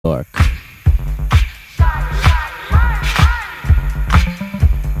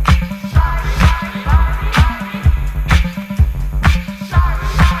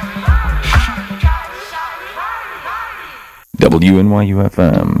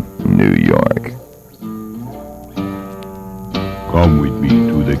WNYU-FM, New York. Come with me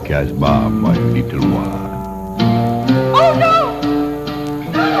to the Casbah, my little one. Oh no!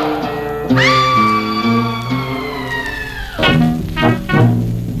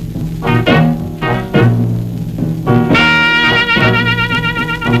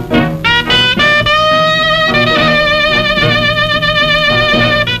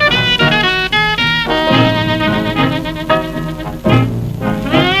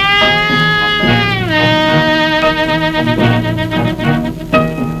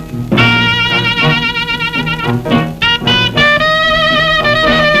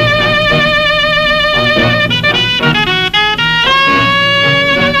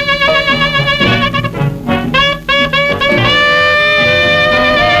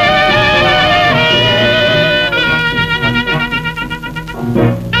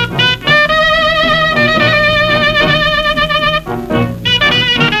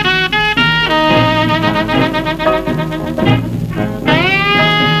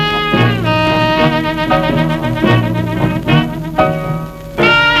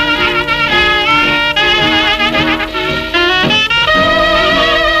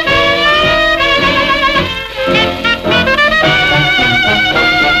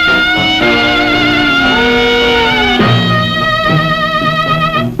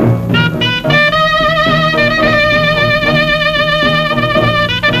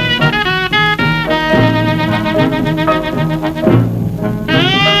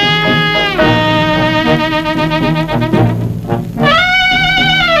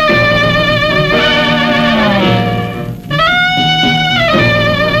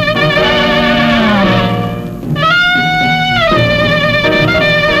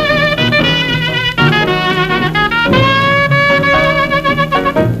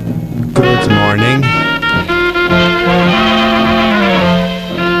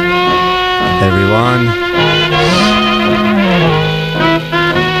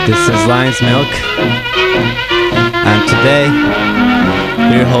 Milk, and today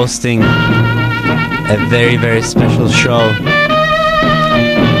we're hosting a very, very special show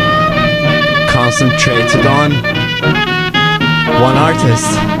concentrated on one artist.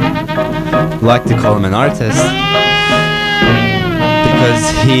 I like to call him an artist because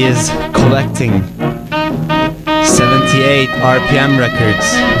he is collecting 78 RPM records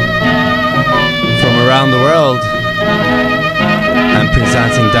from around the world and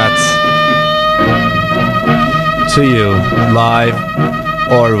presenting that to you live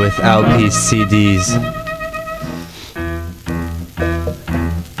or with LPs, CDs.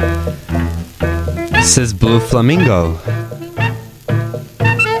 This is Blue Flamingo.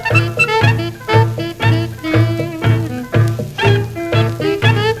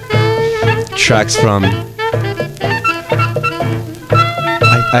 Tracks from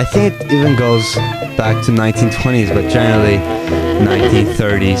I think it even goes back to 1920s, but generally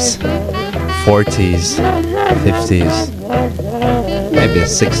 1930s, 40s, 50s, maybe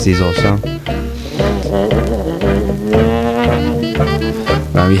 60s also.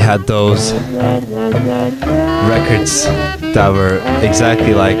 And we had those records that were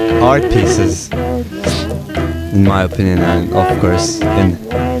exactly like art pieces, in my opinion, and of course in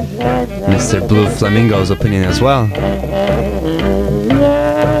Mr. Blue Flamingo's opinion as well.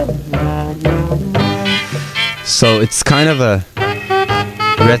 So it's kind of a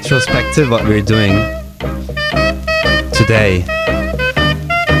retrospective what we're doing today.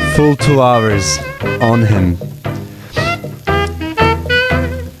 Full 2 hours on him.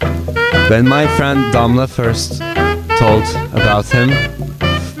 When my friend Damla first told about him,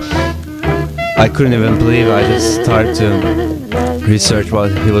 I couldn't even believe it. I just started to research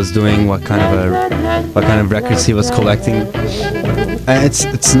what he was doing, what kind of records he was collecting. And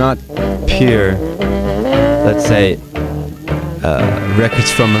it's not pure, let's say,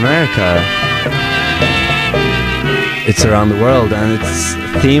 records from America. It's around the world, and it's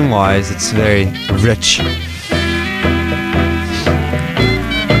theme-wise, it's very rich.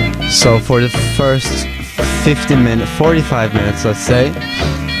 So for the first 45 minutes, let's say,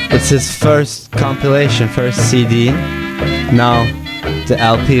 it's his first compilation, first CD. Now the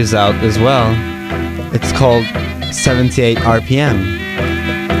LP is out as well. It's called 78 RPM.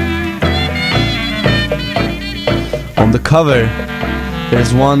 On the cover,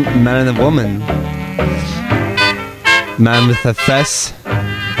 there's one man and a woman. Man with a fez,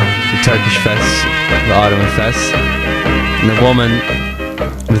 the Turkish fez, the Ottoman fez, and a woman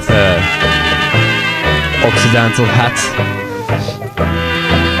with a Occidental hat.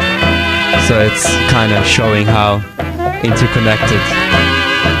 So it's kind of showing how interconnected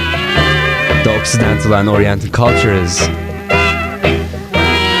the Occidental and Oriental culture is.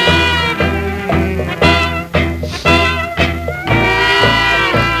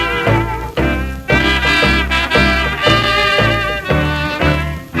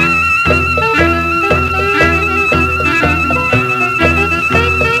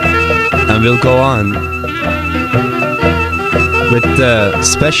 And we'll go on with the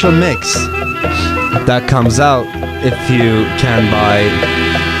special mix that comes out if you can buy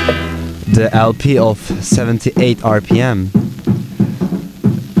the LP of 78 RPM.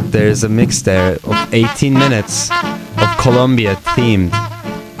 There's a mix there of 18 minutes of Colombia themed.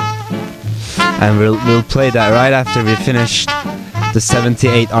 And we'll play that right after we finish the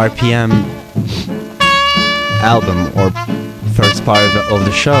 78 RPM album or first part of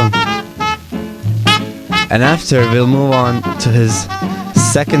the show. And after we'll move on to his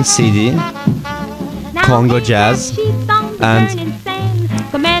second CD, Congo Jazz, and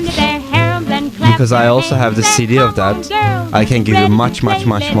because I also have the CD of that, I can give you much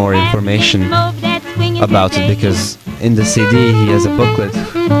more information about it, because in the CD he has a booklet,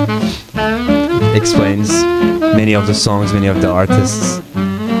 explains many of the songs, many of the artists,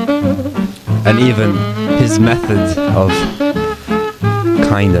 and even his method of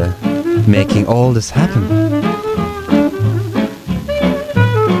kinda making all this happen.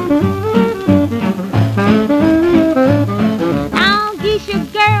 Now Geisha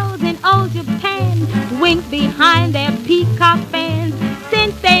girls in old Japan wink behind their peacock fans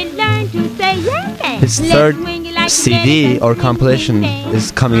since they learned to say yeah. His third CD or compilation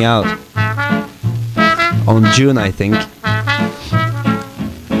is coming out on June, I think.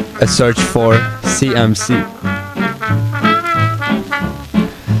 A search for CMC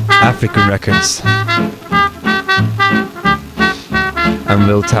African Records, and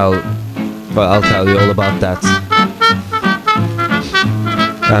I'll tell you all about that.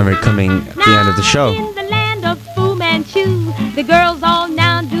 And we're coming at the end of the show. In the land of Fu Manchu, the girls all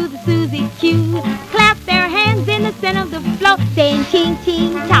now do the Susie Q. Clap their hands in the center of the floor, saying ching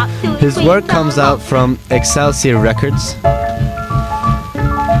ching talk to it. His work comes out from Excelsior Records,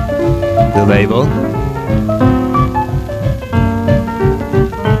 the label.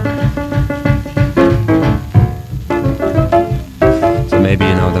 So maybe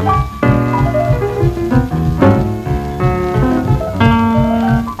you know them.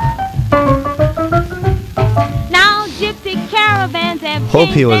 Now gypsy caravans have Hope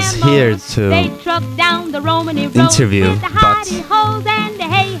he was changed their here modes. to They truck down the Romany road interview, with the but hidey holes and the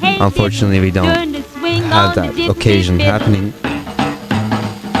hey hey unfortunately we don't Turn the swing have on the that gypsy occasion fiddle. happening.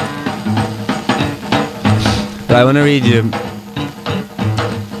 But I want to read you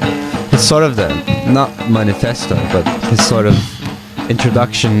his sort of not manifesto, but his sort of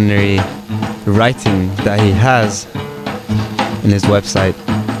introductory writing that he has in his website,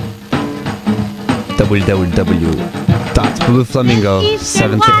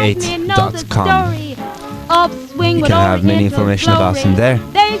 www.blueflamingo78.com. You can have many information about him there.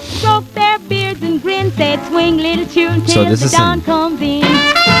 They stroke their beards and grin, said swing little tune So till this the is dawn him. comes in.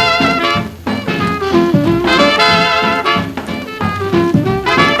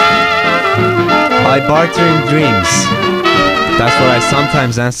 I barter in dreams. That's what I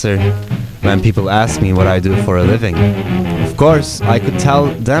sometimes answer when people ask me what I do for a living. Of course, I could tell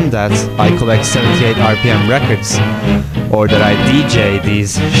them that I collect 78 RPM records, or that I DJ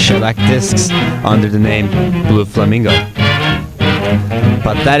these shellac discs under the name Blue Flamingo.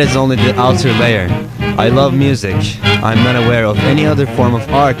 But that is only the outer layer. I love music. I'm not aware of any other form of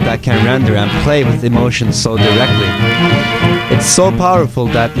art that can render and play with emotion so directly. It's so powerful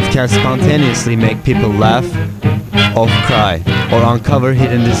that it can spontaneously make people laugh, or cry, or uncover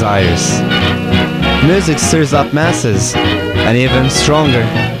hidden desires. Music stirs up masses, and even stronger,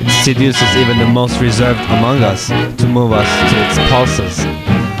 it seduces even the most reserved among us to move us to its pulses.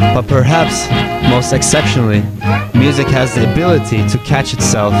 But perhaps, most exceptionally, music has the ability to catch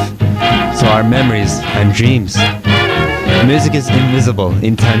itself to our memories and dreams. Music is invisible,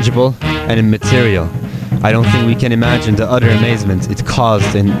 intangible, and immaterial. I don't think we can imagine the utter amazement it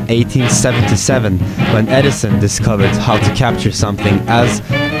caused in 1877 when Edison discovered how to capture something as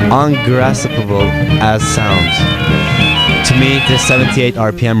ungraspable as sound. To me, the 78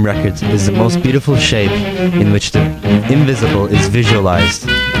 RPM record is the most beautiful shape in which the invisible is visualized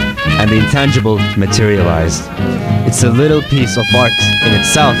and the intangible materialized. It's a little piece of art in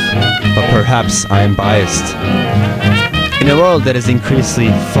itself, but perhaps I am biased. In a world that is increasingly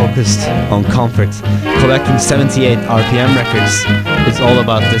focused on comfort, collecting 78 RPM records is all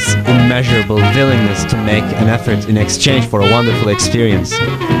about this immeasurable willingness to make an effort in exchange for a wonderful experience.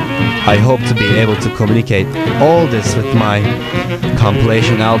 I hope to be able to communicate all this with my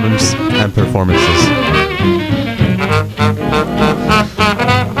compilation albums and performances.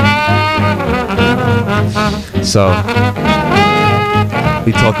 So,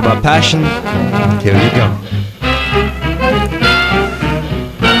 we talk about passion. Here you go.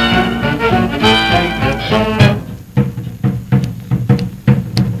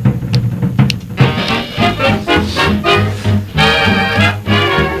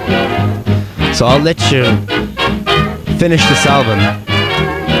 So I'll let you finish this album.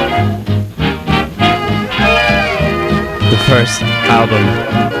 The first album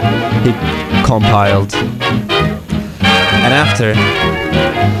he compiled. And after,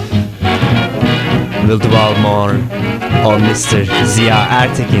 we'll dwell more on Mr. Ziya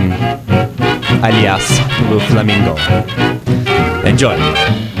Ertekin, alias Blue Flamingo.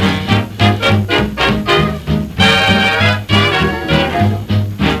 Enjoy!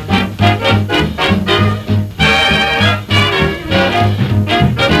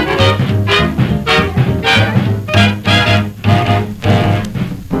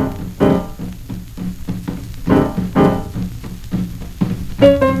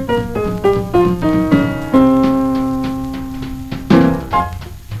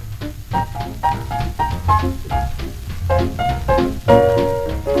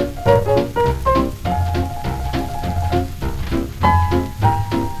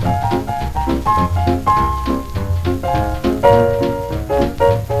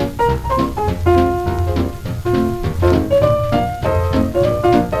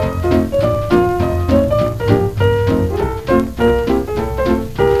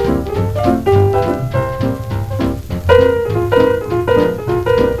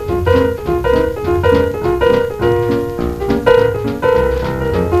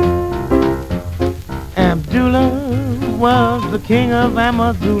 King of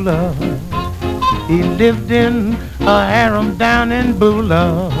Amazula. He lived in a harem down in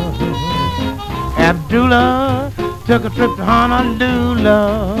Bula. Abdullah took a trip to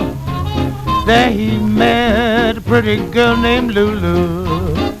Honolulu. There he met a pretty girl named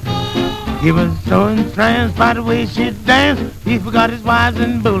Lulu. He was so entranced by the way she danced, he forgot his wives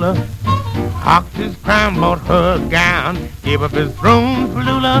in Bula. Hocked his crown, bought her a gown, gave up his throne for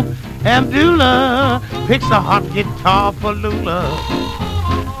Lula. Abdullah picks a hot guitar for Lula.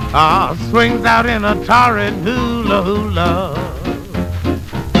 Swings out in a torrid hula hula.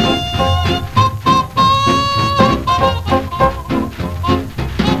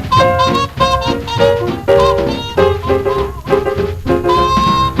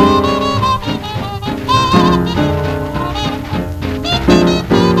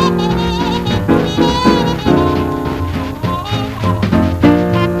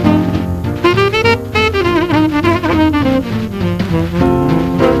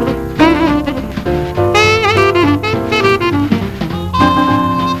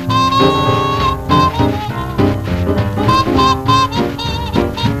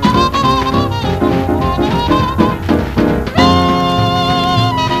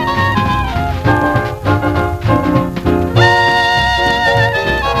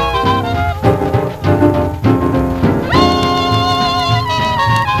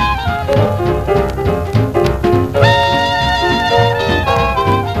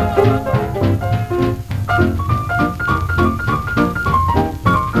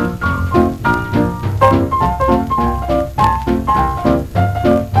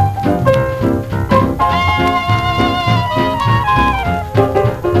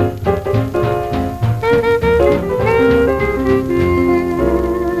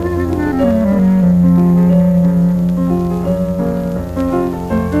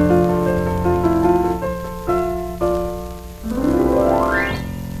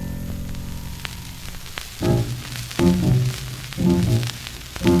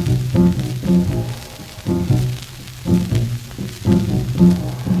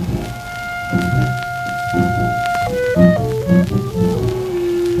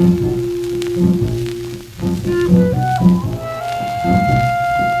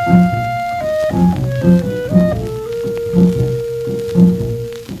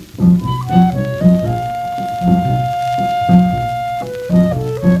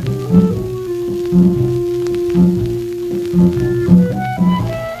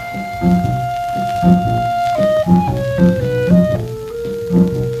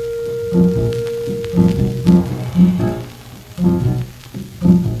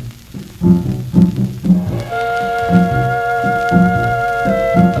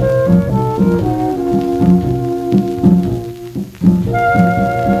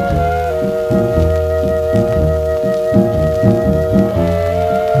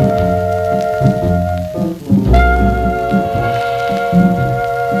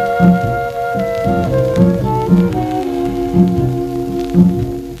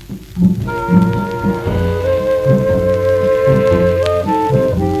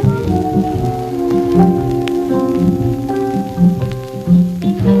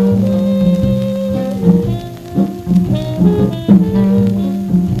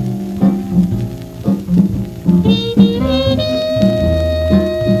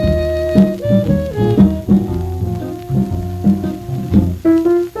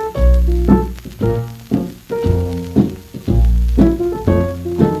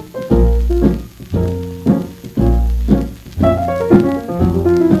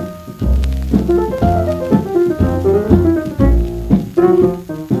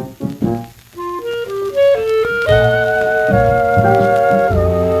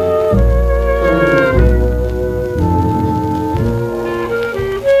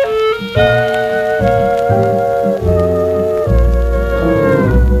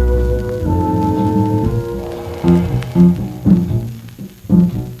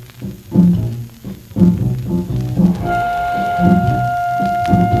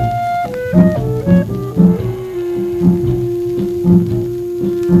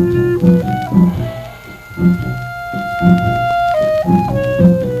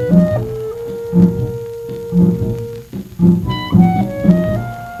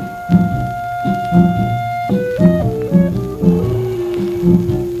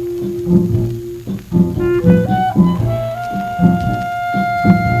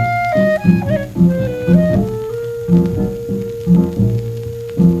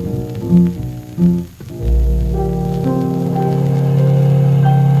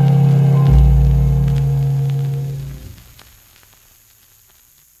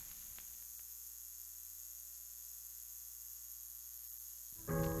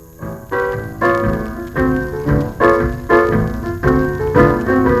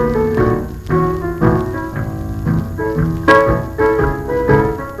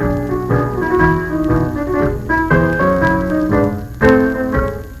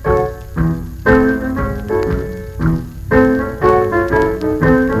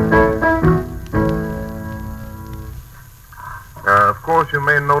 course, you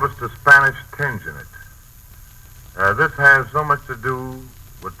may notice the Spanish tinge in it. This has so much to do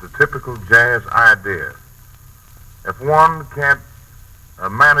with the typical jazz idea. If one can't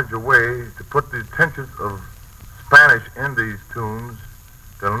manage a way to put the tinges of Spanish in these tunes,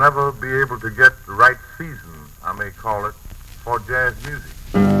 they'll never be able to get the right season, I may call it, for jazz music.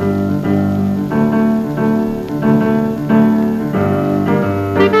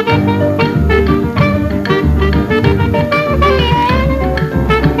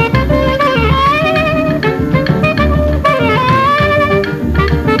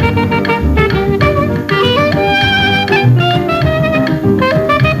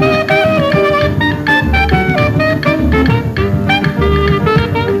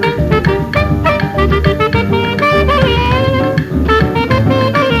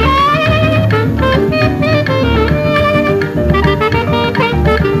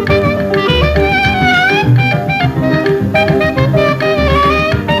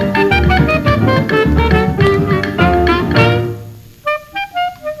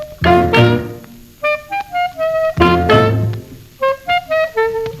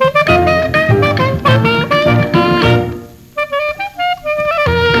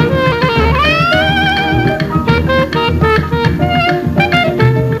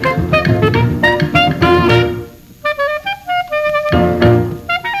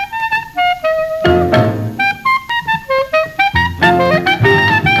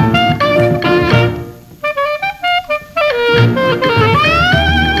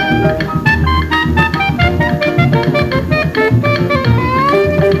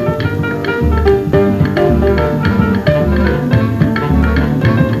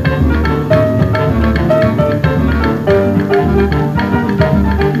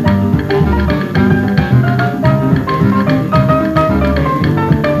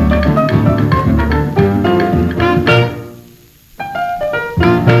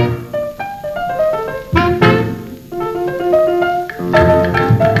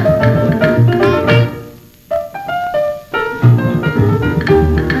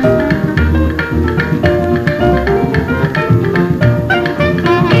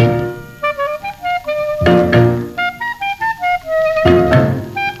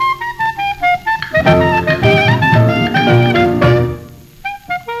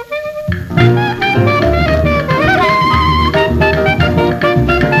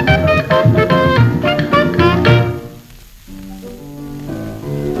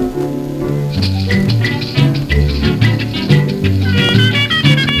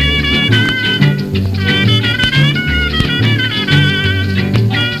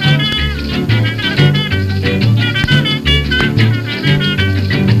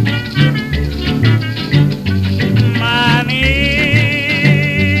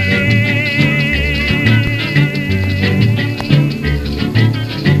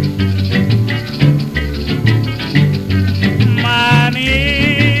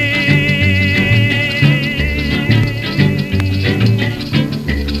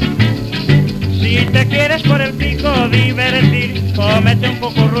 Cómete un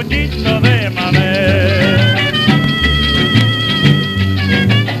poco ruchito de mamé.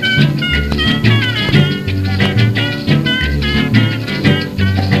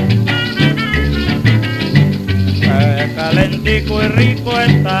 Calentico y rico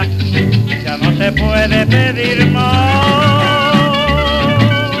está, ya no se puede pedir más.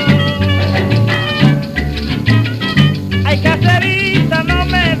 Ay, caserita, no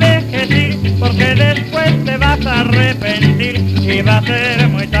me dejes ir, porque después te vas a arrepentir y va a ser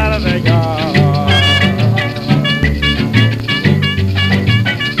muy tarde ya.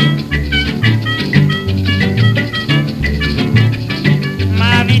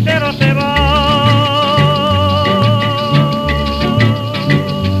 Manicero se va.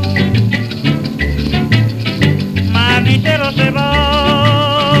 Manicero se va.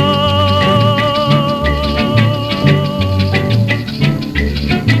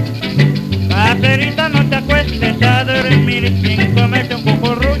 Caserita, no te acuestes a dormir sin comerte un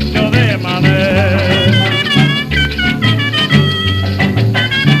cucurrucho de madera.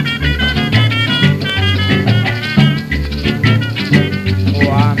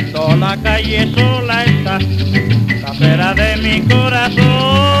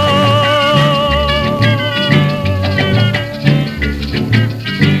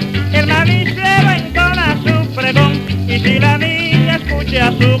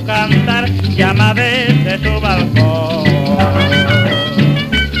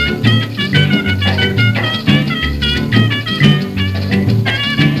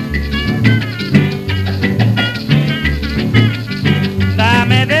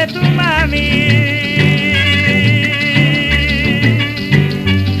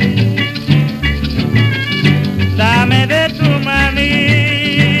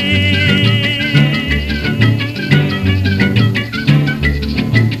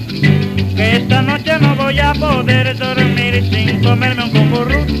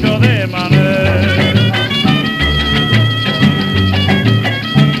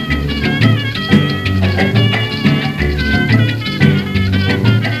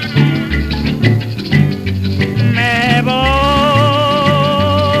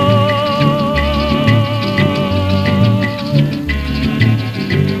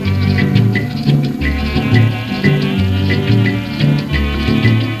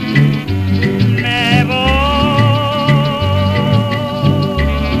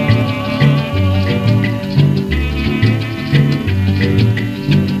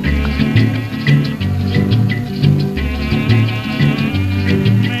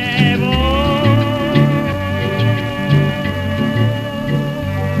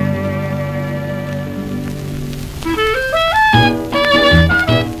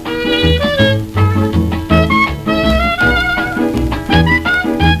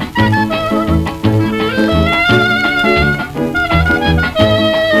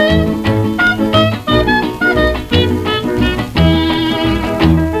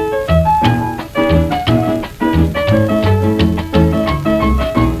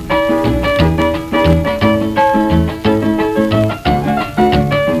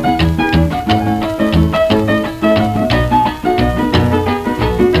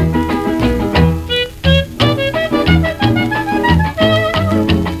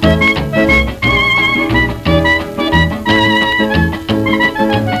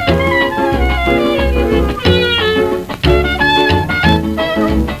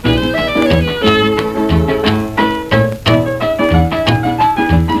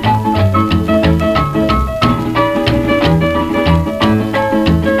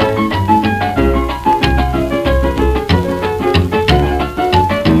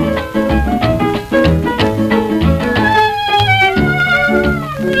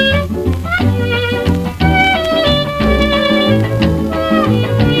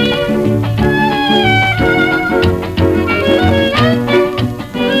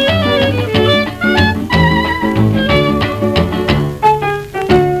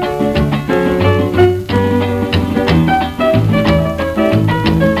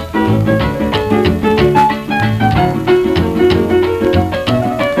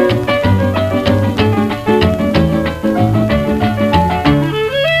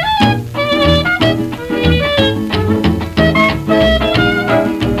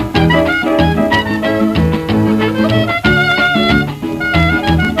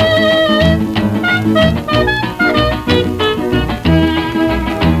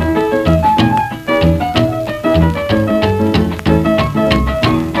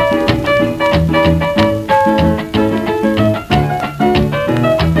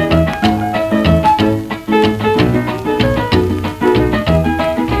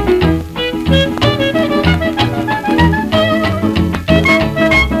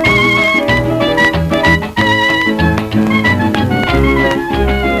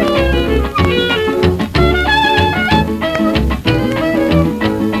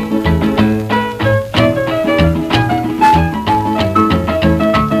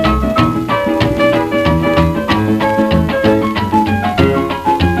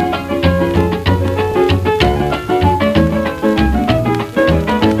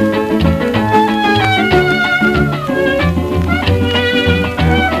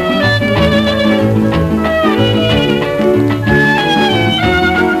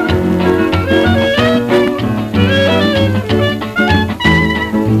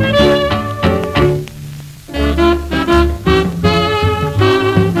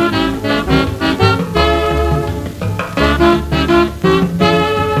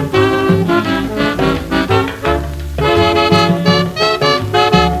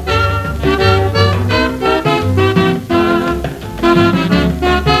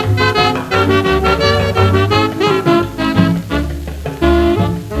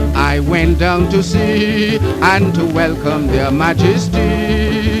 down to see and to welcome their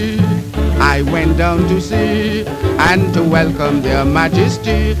majesty. I went down to see and to welcome their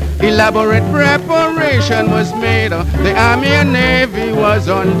majesty. Elaborate preparation was made. The army and navy was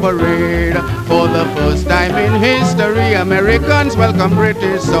on parade. For the first time in history, Americans welcome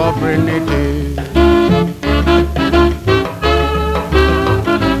British sovereignty.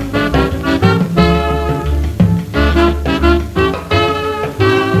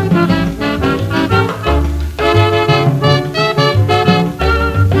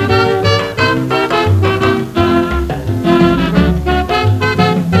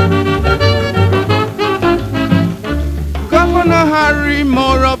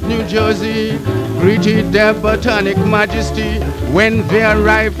 Jersey greeted their Botanic Majesty when they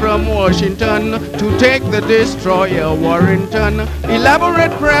arrived from Washington to take the destroyer Warrington.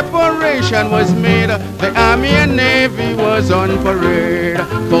 Elaborate preparation was made. The army and navy was on parade.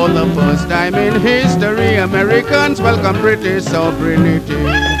 For the first time in history, Americans welcome British sovereignty.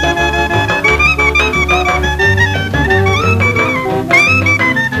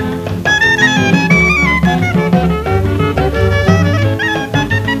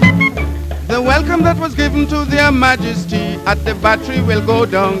 Welcome that was given to their majesty at the battery will go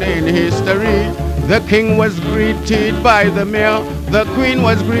down in history. The king was greeted by the mayor, the queen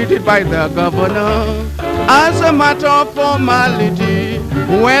was greeted by the governor. As a matter of formality,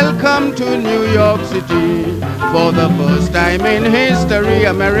 welcome to New York City. For the first time in history,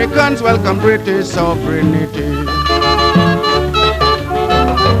 Americans welcome British sovereignty.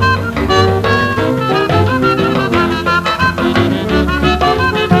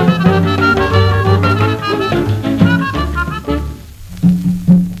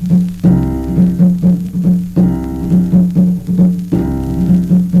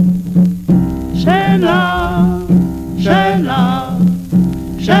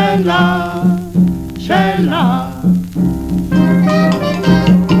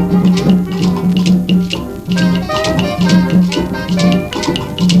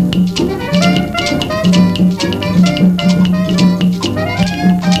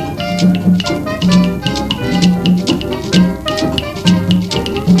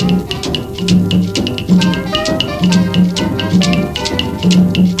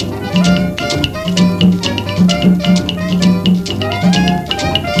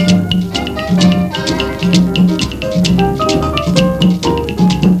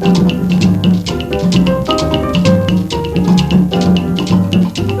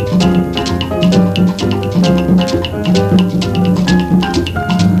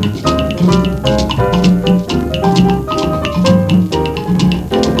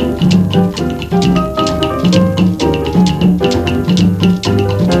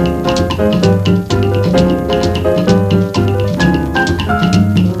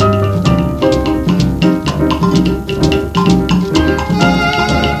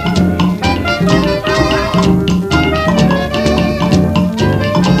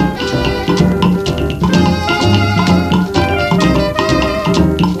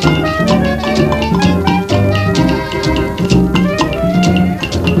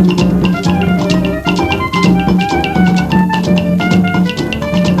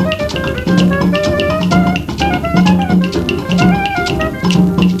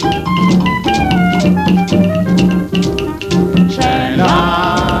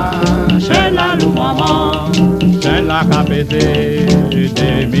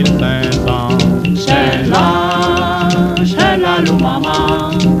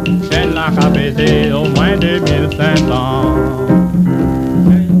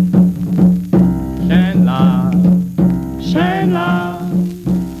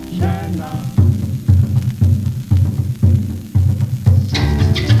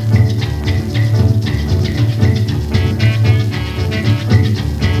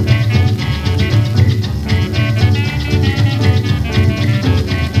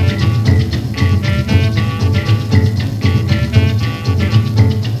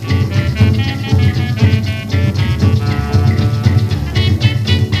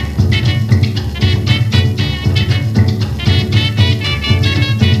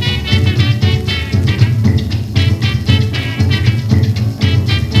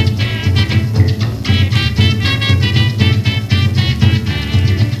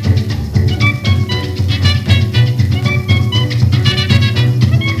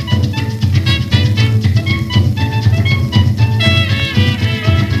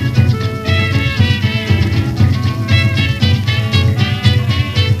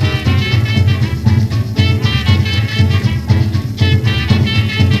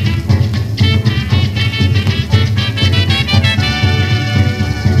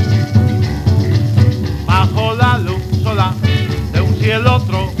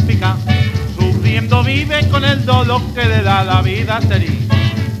 que le da la vida sería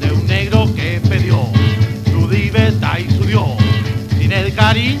de un negro que perdió su libertad y su Dios, sin el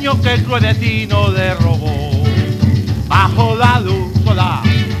cariño que el cruel destino le robó. Bajo la luz solar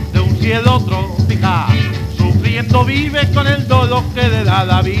de un cielo tropical, sufriendo vive con el dolor que le da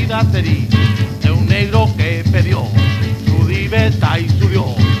la vida sería de un negro que perdió su libertad y su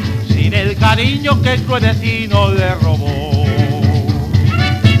Dios, sin el cariño que el cruel destino le robó.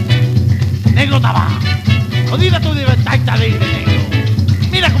 Negro Tabá, olvida tu libertad y te alegre, negro.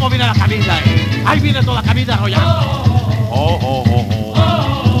 Mira cómo viene la camisa, ahí viene toda la camisa arrollando. Oh, oh, oh, oh.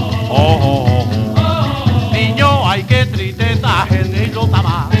 Oh, oh, oh. Niño, ay, qué tristeza el negro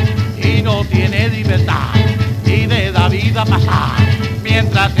Tabá, y no tiene libertad y de la vida pasar,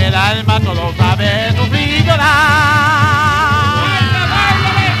 mientras el alma todo sabe sufrir y llorar.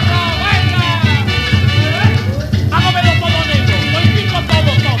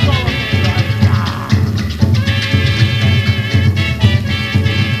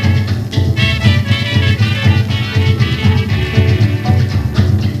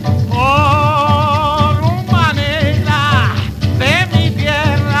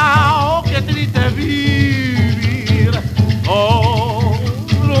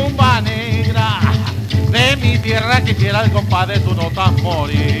 Quisiera el compadre tú no tan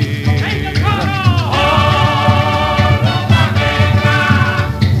morir.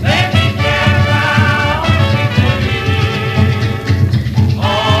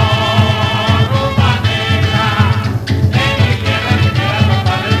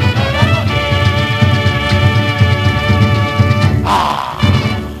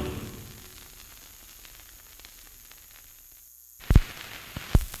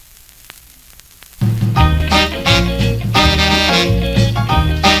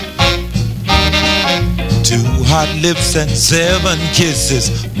 Lips and 7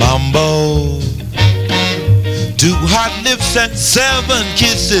 kisses, mambo. 2 hot lips and 7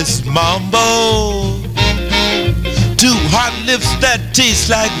 kisses, mambo. 2 hot lips that taste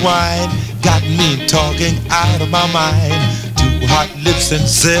like wine got me talking out of my mind. 2 hot lips and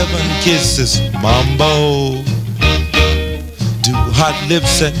 7 kisses, mambo. 2 hot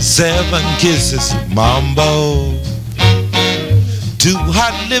lips and 7 kisses, mambo. 2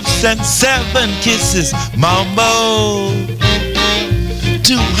 hot lips and 7 kisses, mambo.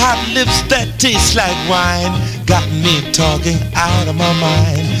 2 hot lips that taste like wine got me talking out of my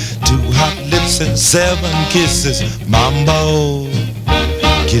mind. 2 hot lips and 7 kisses, mambo.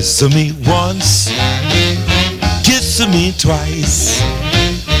 Kiss me once, kiss me twice,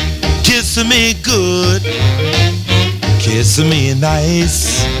 kiss me good, kiss me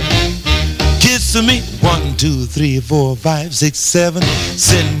nice. Kiss me 1, 2, 3, 4, 5, 6, 7.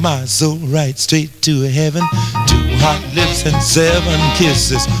 Send my soul right straight to heaven. 2 hot lips and 7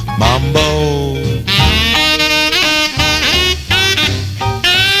 kisses, mambo.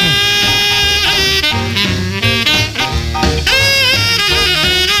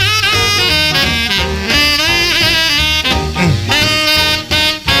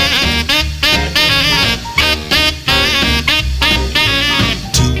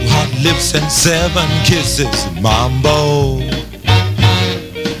 Lips and 7 kisses, mambo.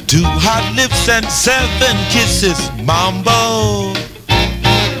 2 hot lips and 7 kisses, mambo.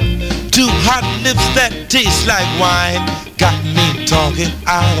 2 hot lips that taste like wine got me talking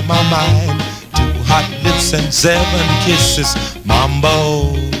out of my mind. 2 hot lips and 7 kisses,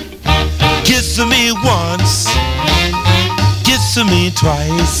 mambo. Kiss me once, kiss me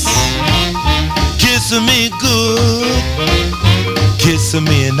twice, kiss me good, kiss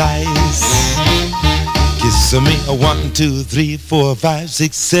me nice. Kiss me 1, 2, 3, 4, 5,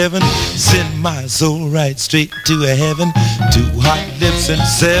 6, 7. Send my soul right straight to heaven. 2 hot lips and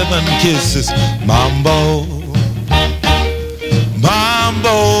 7 kisses, mambo.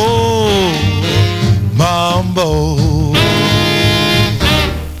 Mambo, mambo.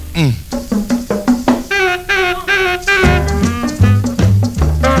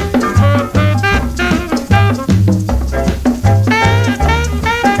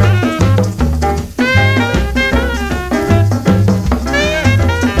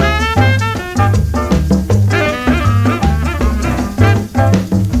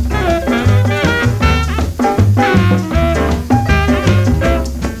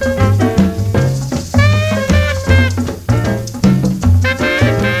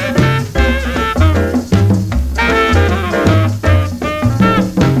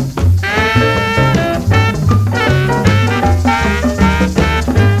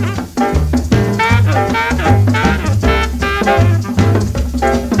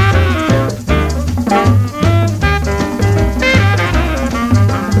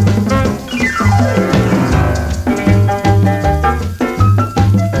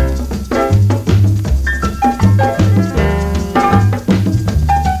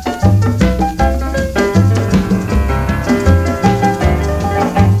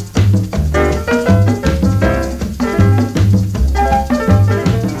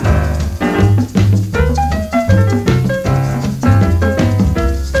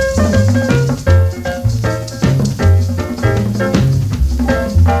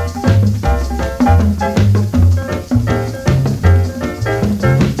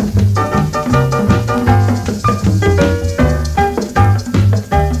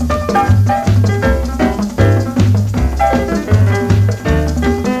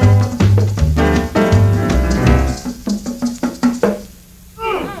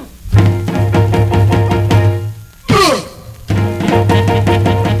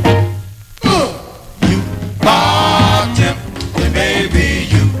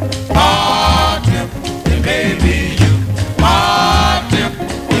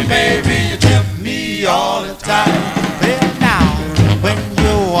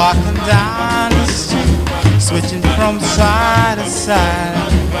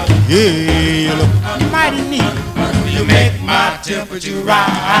 Yeah, you look mighty neat. You make my temperature rise.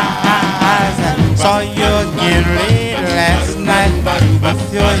 I saw you again late last night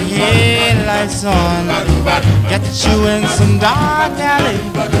with your headlights on. Get you in some dark alley.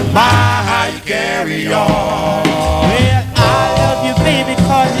 My, how you carry on. Well, I love you, baby,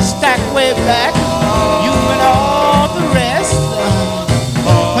 cause you stack way back. You and all the rest.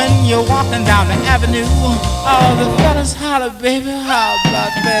 When you're walking down the avenue, all the fellas holler, baby, how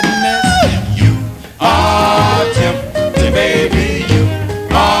about that mess? You are tempting, baby, you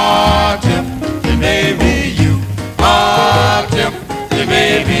are tempting, baby, you are tempting,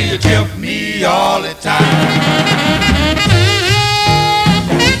 baby, you tempt me all the time.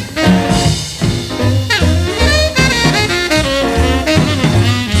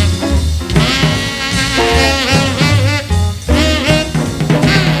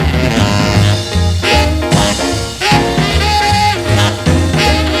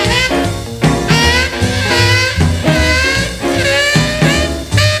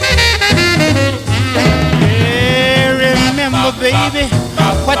 Baby,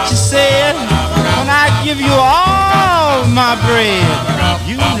 what you said when I give you all my bread.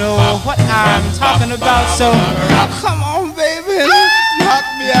 You know what I'm talking about, so come on, baby, knock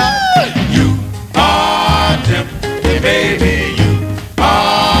me out. You are tempting, baby, you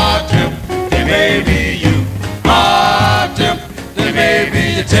are tempting, baby, you are tempting,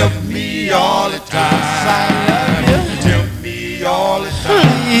 baby, you tempt me all the time. I love you. You tempt me all the time.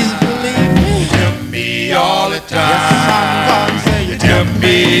 Please believe me. You tempt me all the time. Yes, I'm gonna say you tempt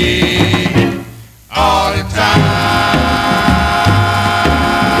me all the time.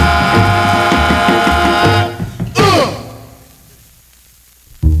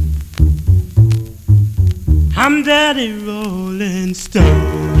 I'm Daddy Rolling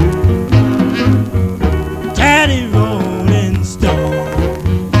Stone, Daddy Rolling Stone.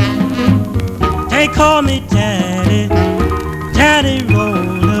 They call me Daddy, Daddy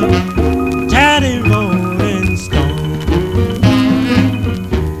Roller, Daddy Rolling Stone.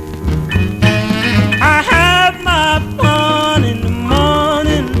 I have my fun in the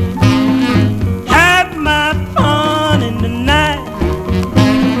morning, have my fun in the night,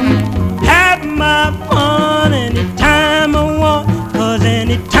 have my fun anytime I want, 'cause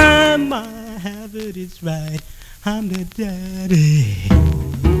anytime I have it, it's right. I'm the daddy,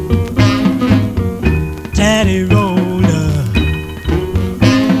 Daddy Roller.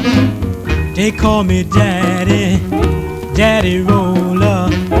 They call me Daddy, Daddy Roller,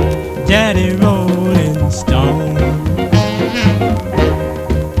 Daddy Rolling Stone.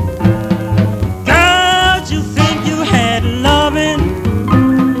 Girls, you think you had loving,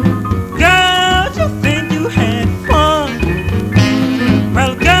 girls, you think you had fun.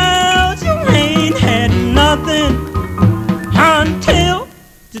 Well, girls, you ain't had nothing until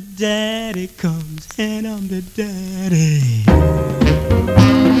the daddy comes, and I'm the daddy,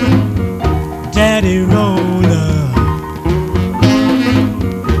 Daddy Roller.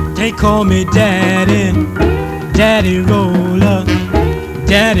 They call me Daddy, Daddy Roller,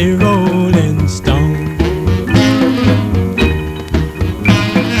 Daddy Rolling Stone.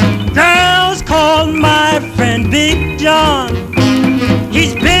 Girls call my friend Big John.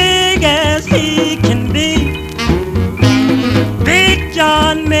 He's big as he can be. Big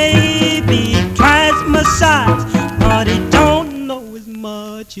John may be twice my size, but he don't know as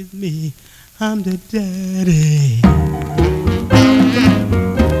much as me. I'm the daddy,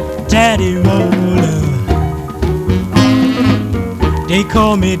 Daddy Roller. They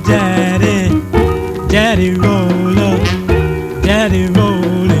call me Daddy, Daddy Roller, Daddy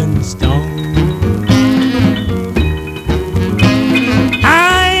Rolling Stone.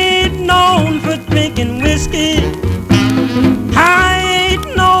 I ain't known for drinking whiskey, I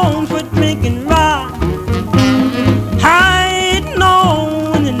ain't known for drinking rye, I ain't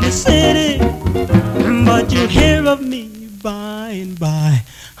known in the city, but you'll hear of me by and by.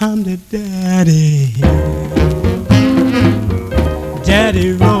 I'm the daddy,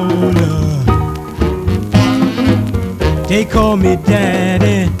 Daddy Roller. They call me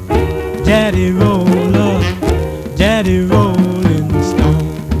Daddy, Daddy Roller, Daddy Rolling Stone.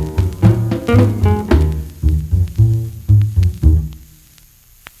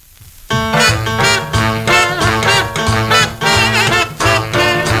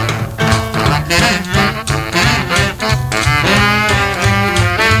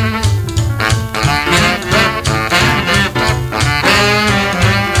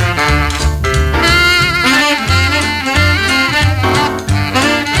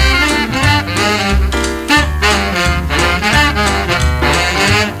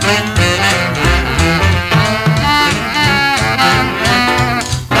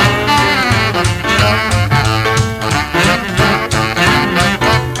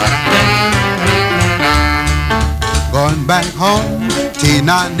 back home,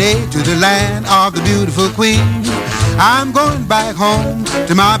 Tinanay, to the land of the beautiful queen. I'm going back home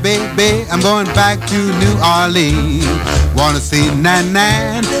to my baby, I'm going back to New Orleans. Wanna see Nan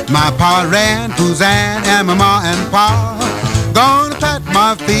Nan, my pa Ran, Puzan, and my ma and pa. Gonna plant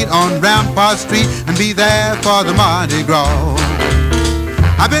my feet on Rampart Street and be there for the Mardi Gras.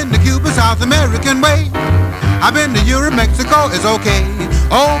 I've been to Cuba, South American way. I've been to Europe, Mexico is okay.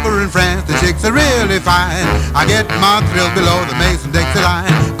 Over in France, the chicks are really fine. I get my thrill below the Mason-Dixie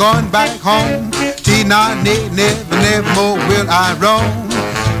line. Going back home, Tinanay, never more will I roam.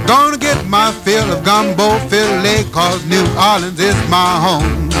 Gonna get my fill of gumbo filet, cause New Orleans is my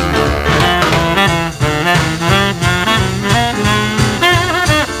home.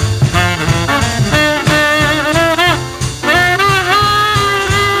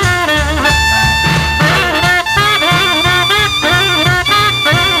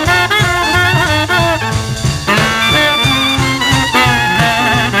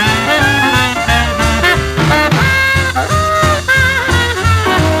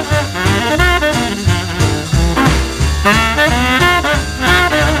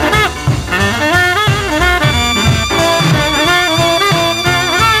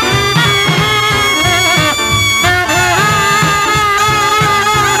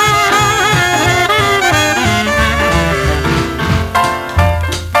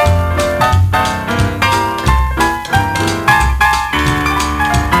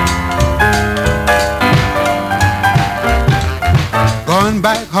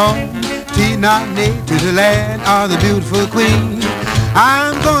 Back home, Tinanay, to the land of the beautiful queen.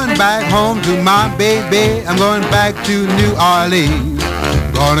 I'm going back home to my baby, I'm going back to New Orleans.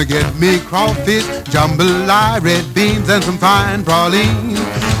 Gonna get me crawfish, jambalaya, red beans, and some fine praline.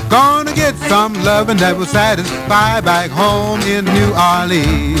 Gonna get some loving that will satisfy back home in New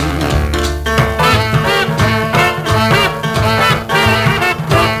Orleans.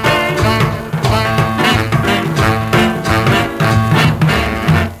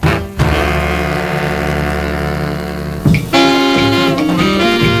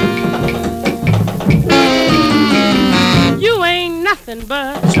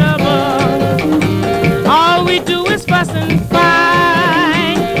 But trouble, all we do is fuss and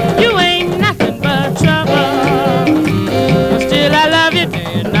fight. You ain't nothing but trouble, but still I love you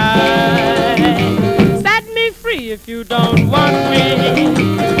day and night. Set me free if you don't want me.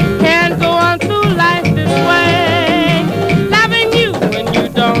 Can't go on through life this way, loving you when you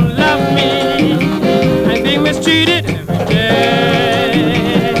don't love me, and being mistreated every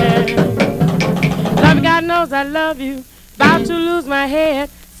day. Love, God knows I love you. About to lose my head.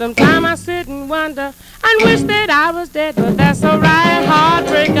 Sometime I sit and wonder and wish that I was dead, but that's alright,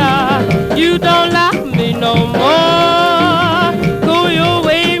 heartbreaker. You don't love me no more. Go your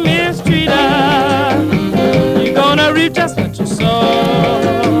way, mistreater. You're gonna reap just what you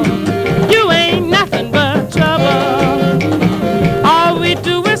sow. You ain't nothing but trouble. All we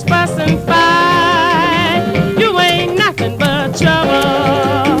do is fuss and fight. You ain't nothing but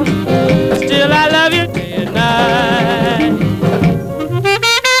trouble. Still I love you day and night.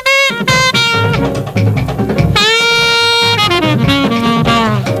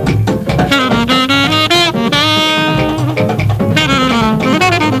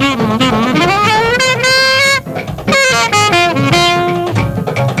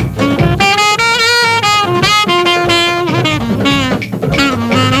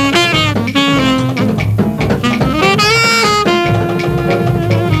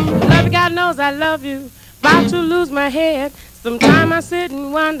 I love you, about to lose my head. Sometime I sit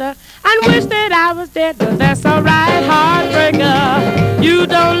and wonder and wish that I was dead, but that's alright, heartbreaker. You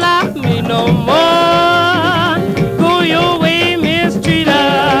don't love me no more. Go your way,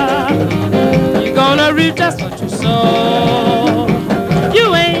 mistreater. You're gonna reap just what you sow.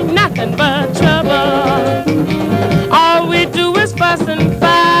 You ain't nothing but trouble. All we do is fuss and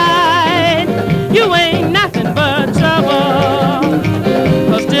fight. You ain't nothing but trouble,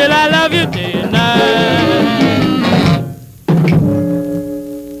 but still I love you day and night.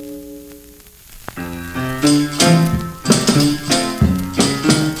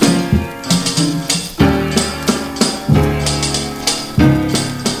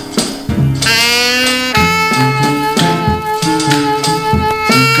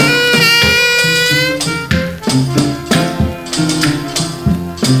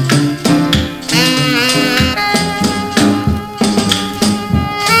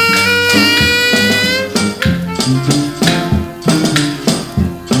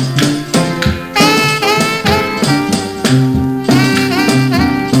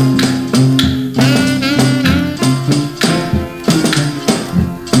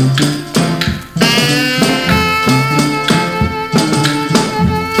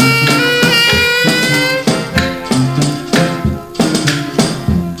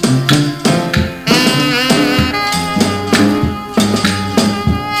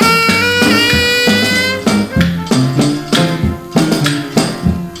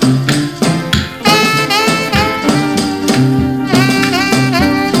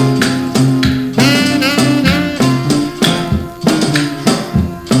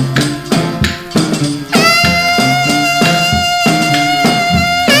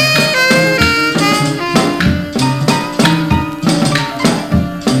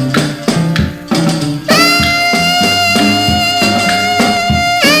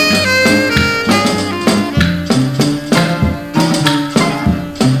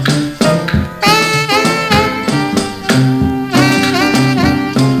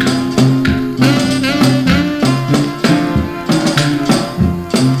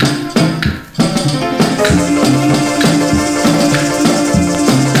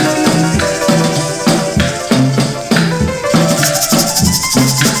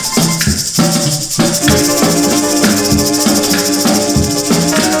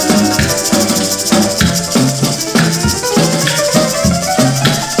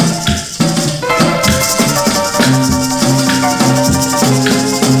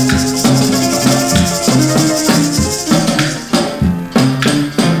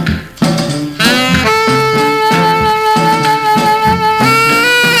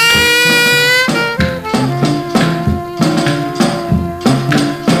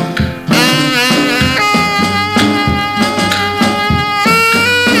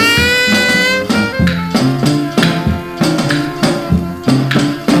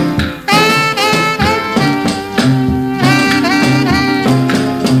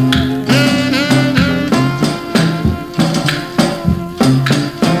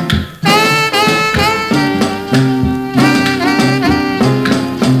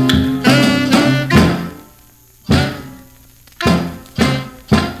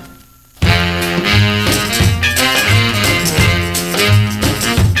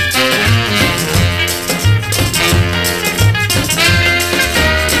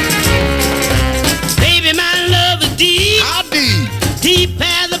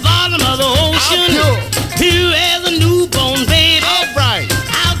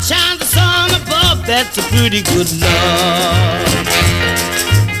 that's a pretty good love.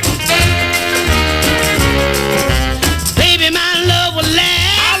 Baby, my love will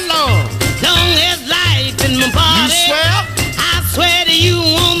last. How long? Long as life in my body. You swear? I swear to you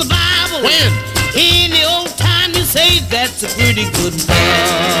on the Bible. When? In the old time you say that's a pretty good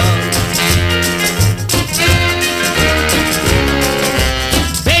love.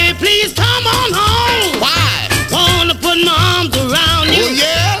 Baby, please come on home. Why? Wanna put my arms around you. Oh,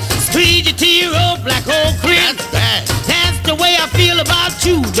 yes? Squeeze you till you're old black old cream. That's bad. That's the way I feel about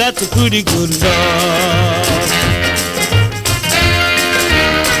you. That's a pretty good love.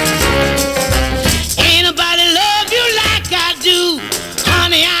 Ain't nobody love you like I do.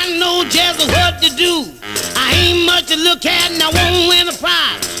 Honey, I know just what to do. I ain't much to look at and I won't win a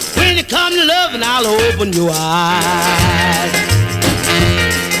prize. When it comes to loving, I'll open your eyes.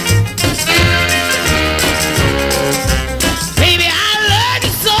 Baby, I love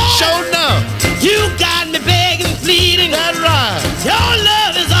you so. Show enough. You got me begging, pleading. That's right. Your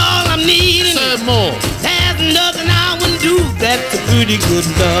love is all I'm needing. Say more. There's nothing I wouldn't do. That's a pretty good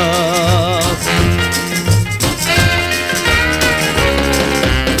love.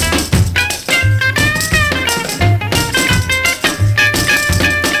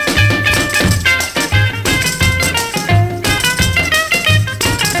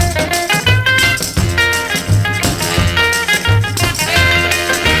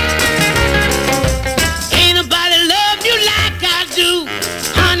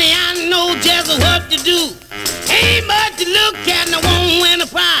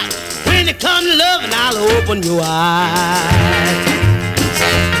 Come to love and I'll open your eyes.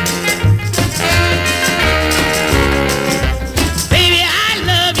 Baby, I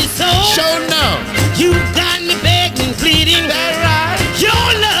love you so. Sure enough. You got me begging, pleading. That's right. Your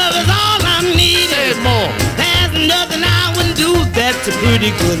love is all I'm needing. Say more. There's nothing I wouldn't do. That's a pretty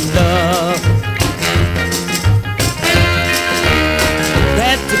good love.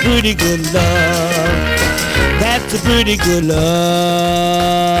 That's a pretty good love. That's a pretty good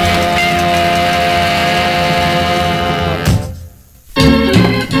love.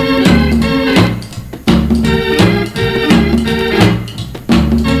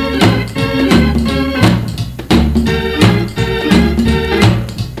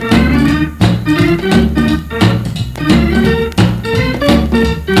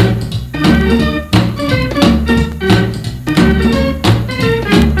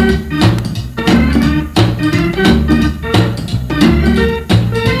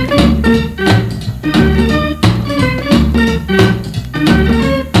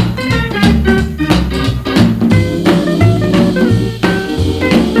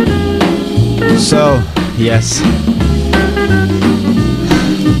 So, yes,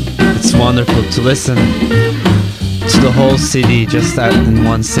 it's wonderful to listen to the whole CD just out in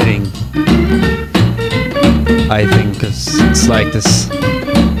one sitting. I think 'cause it's like this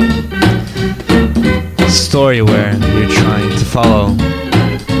story where you're trying to follow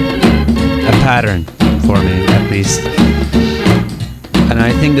a pattern, for me at least. And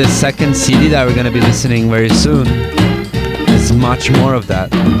I think the second CD that we're going to be listening very soon is much more of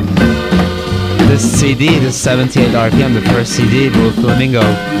that. This CD, this 78 RPM, the first CD, Blue Flamingo,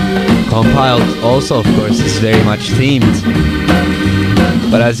 compiled also, of course, is very much themed.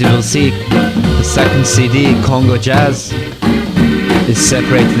 But as you will see, the second CD, Congo Jazz, is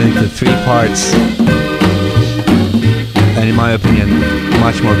separated into 3 parts. And in my opinion,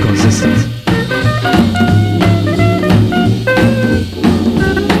 much more consistent.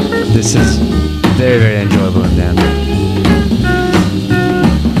 This is very, very enjoyable in the end.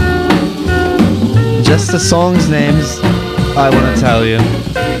 Just the songs' names, I want to tell you.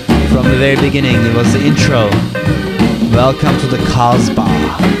 From the very beginning, it was the intro. Welcome to the Casbah.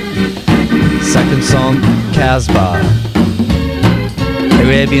 Second song, Casbah.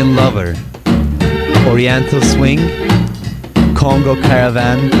 Arabian Lover. Oriental Swing. Congo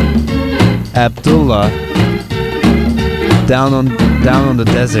Caravan. Abdullah. Down on the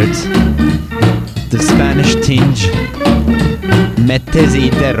Desert. The Spanish Tinge. Mette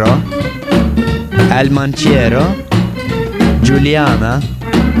Zidero. El Manchiero, Juliana,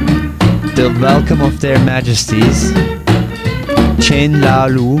 The Welcome of Their Majesties, Chain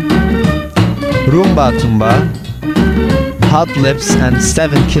Lalu, Rumba Tumba, Hot Lips and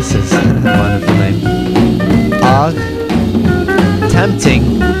 7 Kisses, wonderful name, Agh,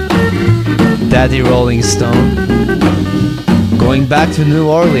 Tempting, Daddy Rolling Stone, Going Back to New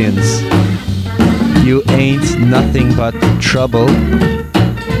Orleans, You Ain't Nothing But Trouble,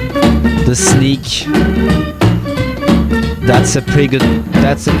 The Sneak, That's a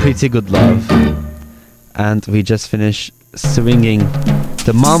pretty good love. And we just finished swinging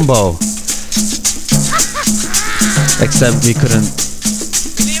the mambo except we couldn't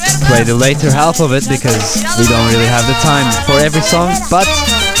play the later half of it because we don't really have the time for every song. But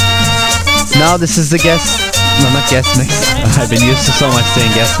now this is the guest, no, not guest mix. I've been used to so much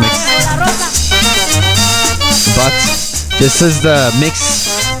saying guest mix. But this is the mix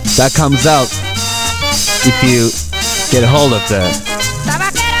that comes out if you get a hold of the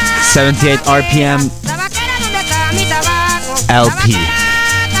 78 RPM LP.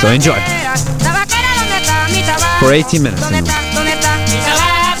 So enjoy. For 18 minutes. ¿Dónde está? ¿Dónde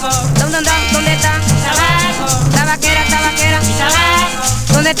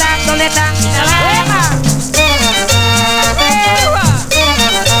está?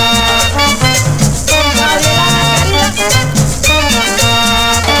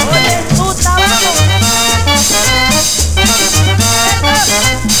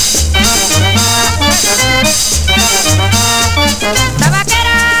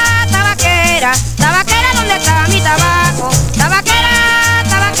 Tabaquera, tabaquera, tabaquera, ¿dónde está mi tabaco? Tabaquera,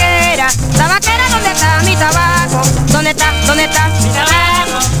 tabaquera, tabaquera, ¿dónde está mi tabaco? ¿Dónde está? ¿Dónde está? Mi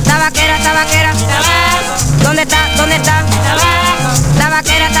tabaco. Tabaquera, tabaquera, mi tabaco. ¿Dónde está? ¿Dónde está? Mi tabaco.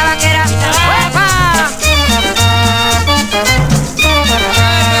 Tabaquera, tabaquera, mi tabaco.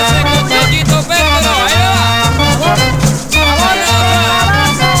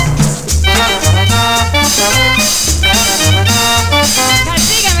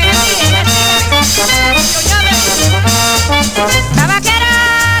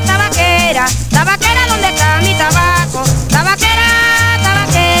 tabaquera, tabaquera, ¿dónde está mi tabaco? Tabaquera,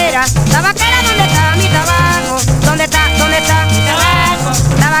 tabaquera, tabaquera, ¿dónde está mi tabaco? ¿Dónde está? ¿Dónde está mi tabaco?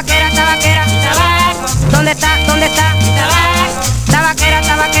 Tabaquera, tabaquera, mi tabaco. ¿Dónde está? ¿Dónde está mi tabaco? Tabaquera,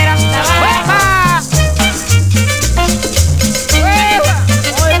 tabaquera, mi tabaco.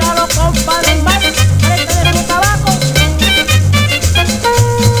 Óigalo, compadre, préstale su tabaco.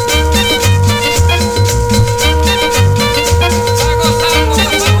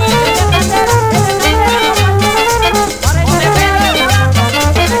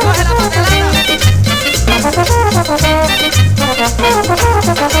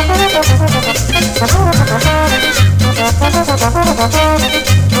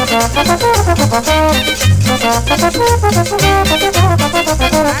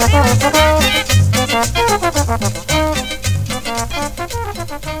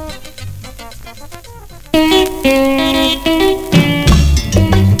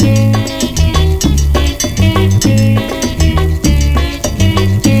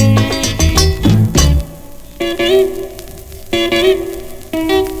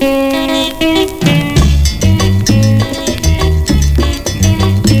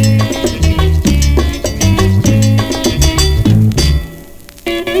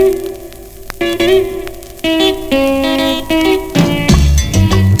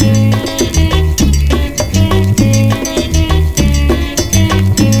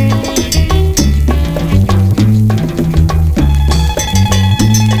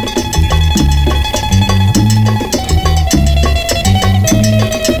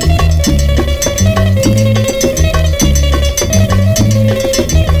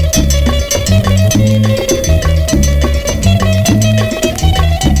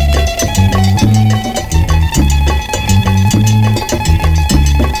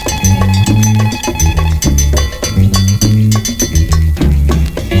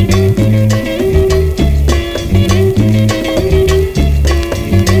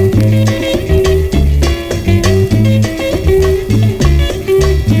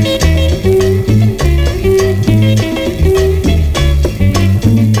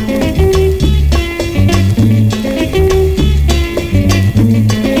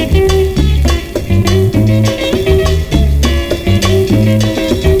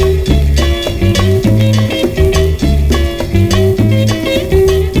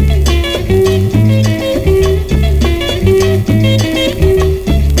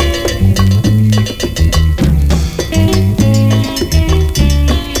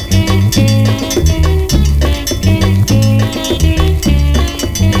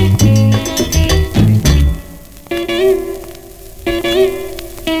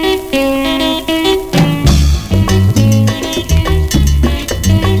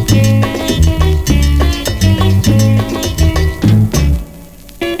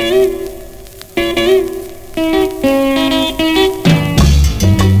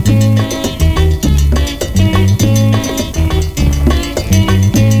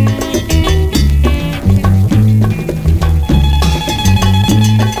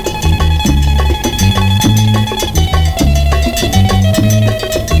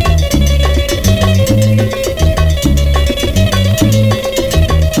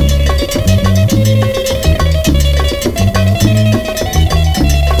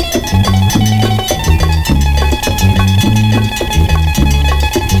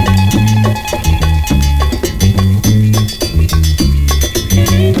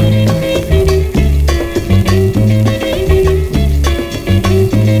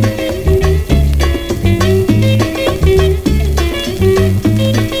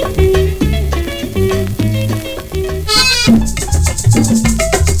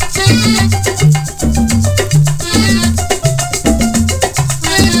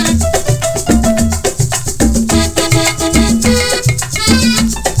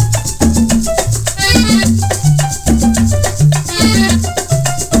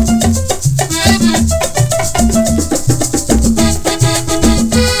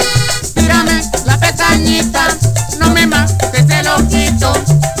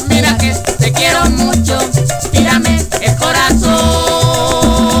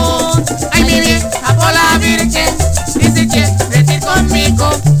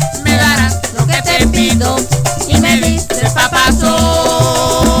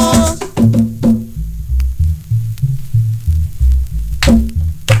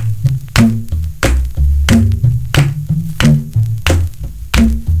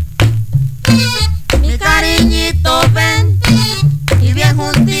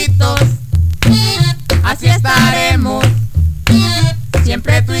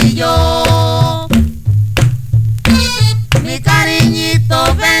 siempre tú y yo. Mi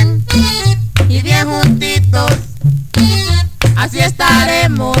cariñito, ven, y bien juntitos, así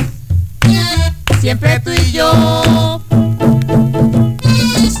estaremos, siempre tú y yo.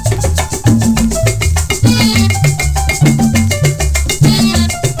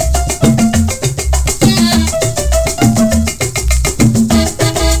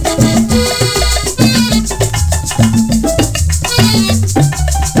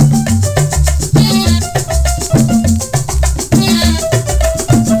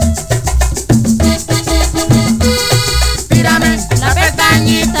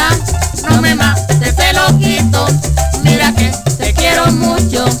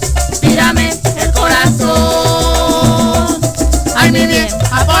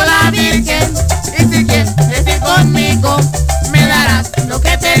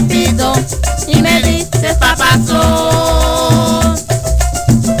 Y me dices papazón.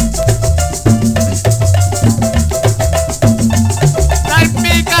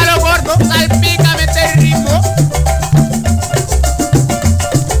 Salpícalo gordo, salpícame este ritmo.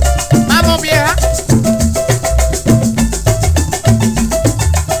 Vamos vieja.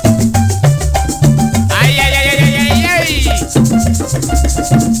 Ay, ay, ay, ay, ay, ay, ay.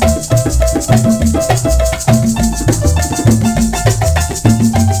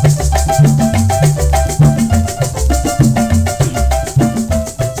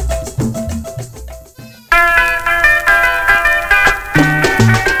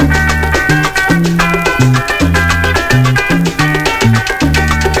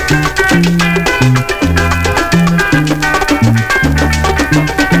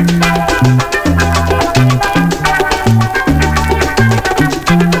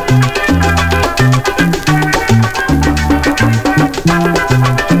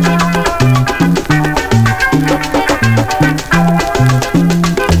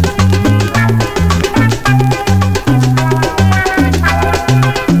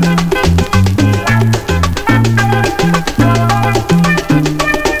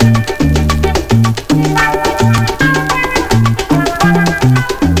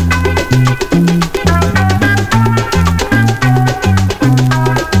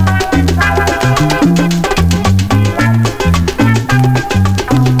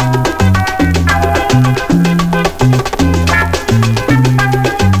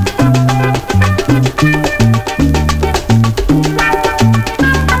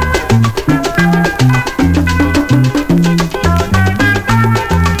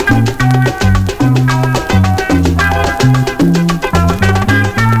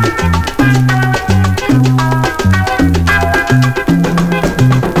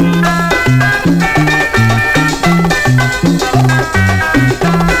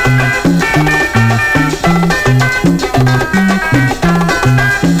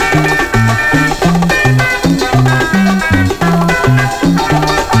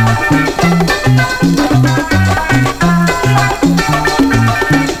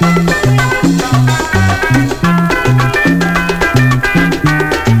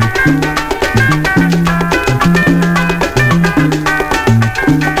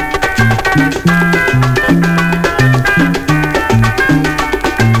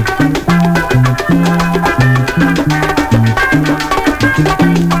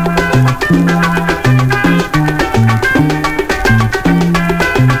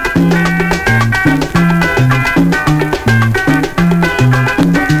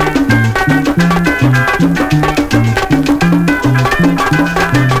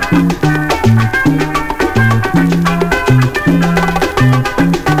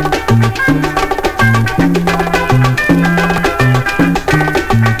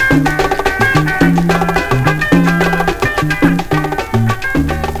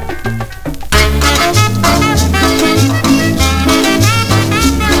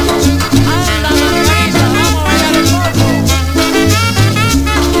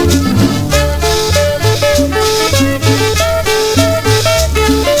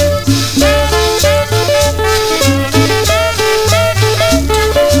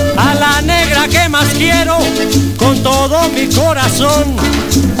 corazón,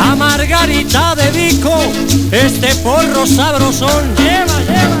 a Margarita dedico este porro sabrosón. Lleva,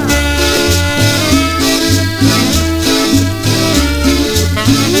 lleva.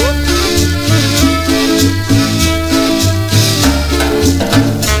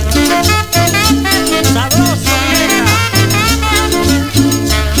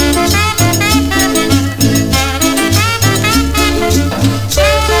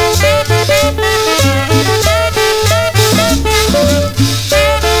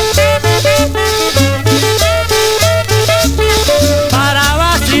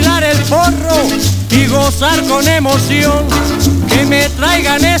 gozar con emoción, que me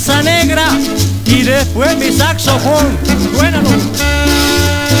traigan esa negra y después mi saxofón. Suénalo.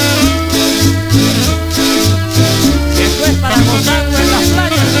 Esto es para gozarlo en las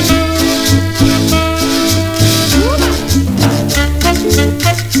playas.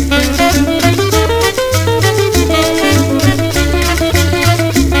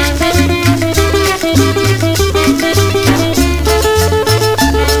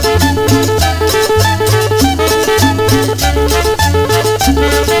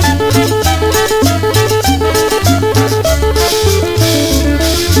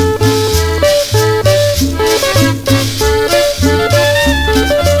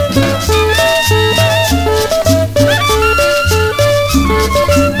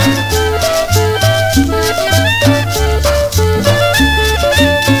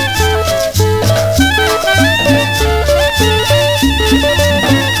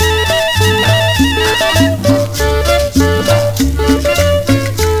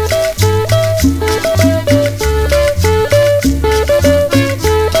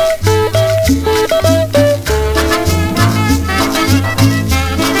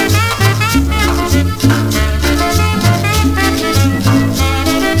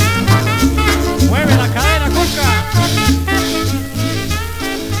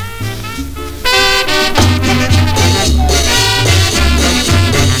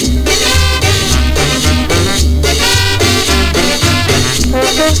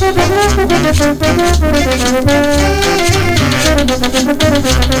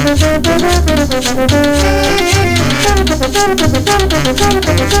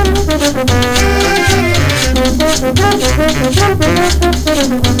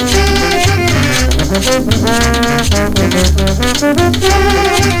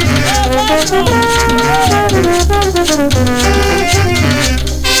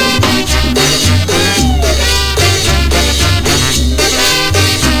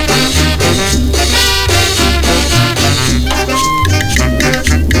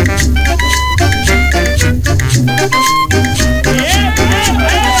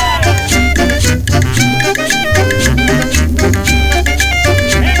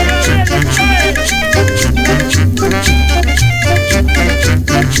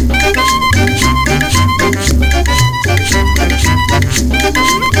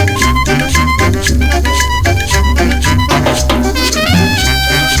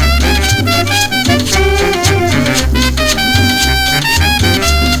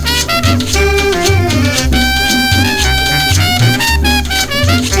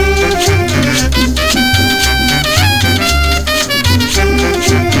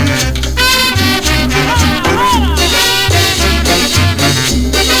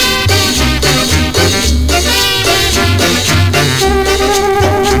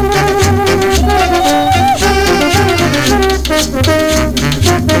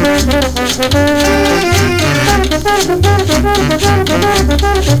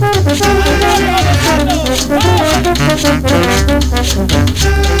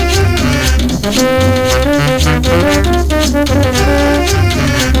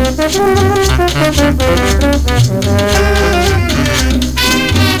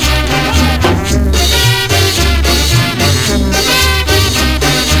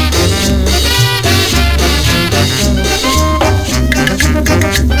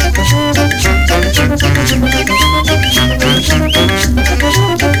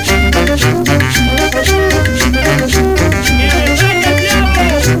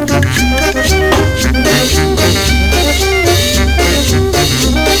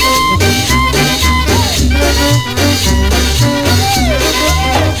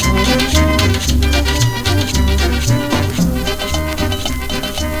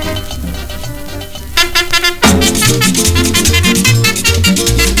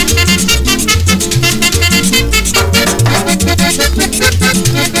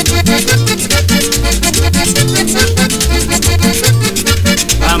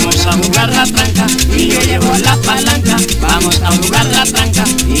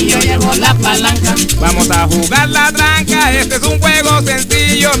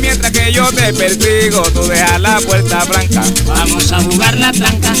 Te persigo, tú dejas la puerta blanca. Vamos a jugar la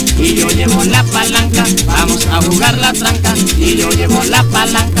tranca y yo llevo la palanca. Vamos a jugar la tranca y yo llevo la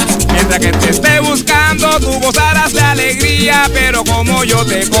palanca. Mientras que te esté buscando, tú gozarás de alegría, pero como yo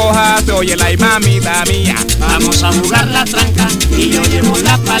te coja, se oye la mamita mía. Vamos a jugar la tranca y yo llevo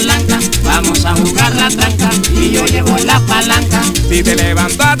la palanca. Vamos a jugar la tranca y yo llevo la palanca. Si te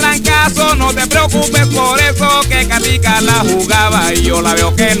levanto a trancazo, no te preocupes por eso, que Catica la jugaba y yo la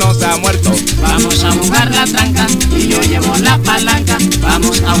veo que no se ha muerto. Vamos a jugar la tranca y yo llevo la palanca.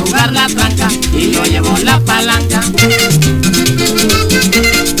 Vamos a jugar la tranca y yo llevo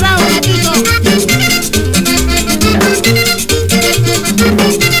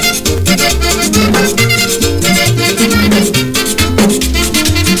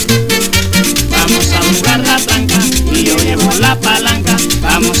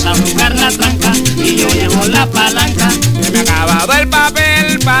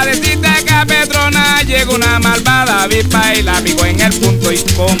en el punto y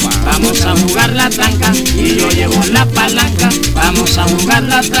coma. Vamos a jugar la tranca y yo llevo la palanca. Vamos a jugar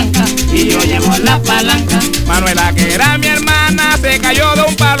la tranca y yo llevo la palanca. Manuela, que era mi hermana, se cayó de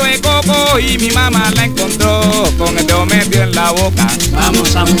un palo de coco y mi mamá la encontró con el dedo metido en la boca.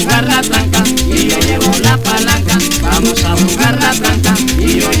 Vamos a jugar la tranca y yo llevo la palanca. Vamos a jugar la tranca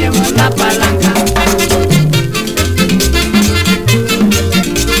y yo llevo la palanca.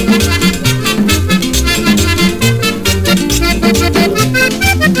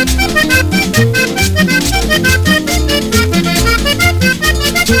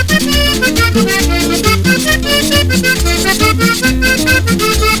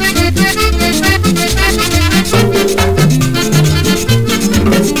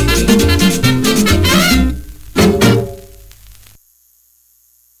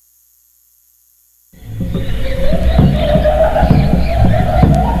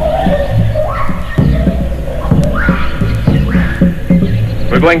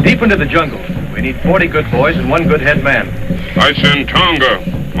 We're going deep into the jungle. We need 40 good boys and one good head man. I send Tonga,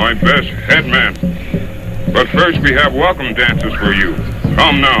 my best head man. But first we have welcome dances for you.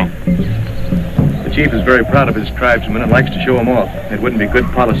 Come now. The chief is very proud of his tribesmen and likes to show them off. It wouldn't be good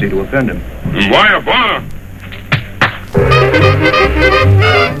policy to offend him. Why, Abba?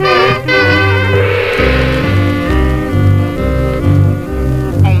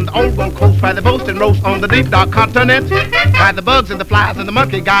 On the old Gold Coast, where the boast and roast on the deep dark continent, where the bugs and the flies and the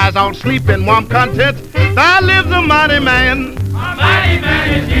monkey guys all sleep in warm content, there lives a mighty man. A mighty man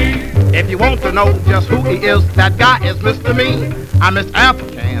is he. If you want to know just who he is, that guy is Mr. Me. I'm Mr.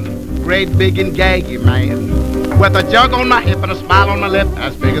 African, great big and gaggy man, with a jug on my hip and a smile on my lip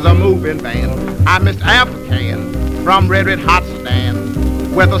as big as a moving van. I'm Mr. African from Red Hot Stand,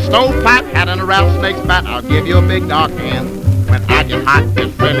 with a stovepipe hat and a rattlesnake's bat. I'll give you a big dark hand. When I get hot,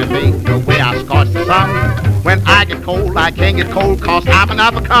 it's friendly me, the way I scorch the sun. When I get cold, I can't get cold, cause I'm an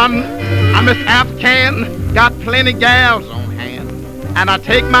African. I'm Mr. African, got plenty gals on hand, and I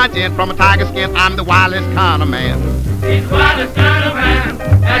take my gin from a tiger skin. I'm the wildest kind of man. He's the wildest kind of man,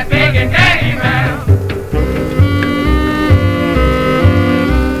 that big and gaggy man.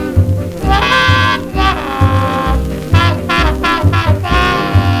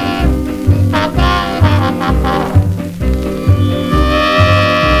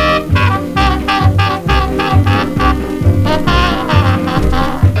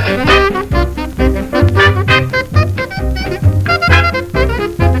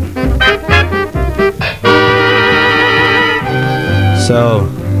 So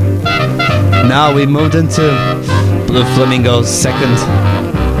now we moved into Blue Flamingo's second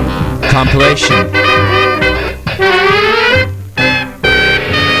compilation.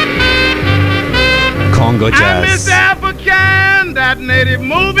 Congo I'm Jazz. Mr. African, that native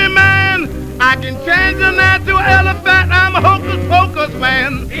movie man. I can change a gnat to an elephant. I'm a hocus pocus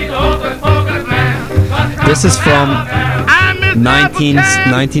man. He's a hocus pocus man. This is from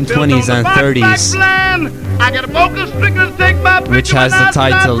 1920s and 30s, I get a focus trigger to take my which has the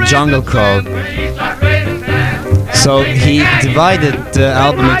title Jungle Crow. So he divided the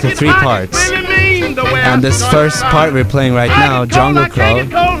album into 3 parts. And this first part we're playing right now, Jungle Crow,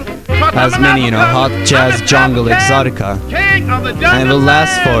 has many, hot jazz, jungle, exotica, and it will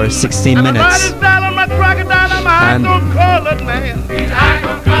last for 16 minutes. And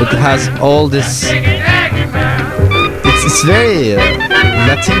it has all this. It's very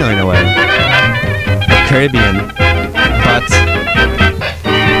Latino in a way, Caribbean, but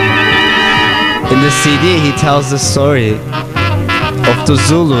in the CD he tells the story of the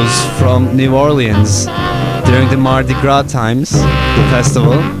Zulus from New Orleans during the Mardi Gras times, the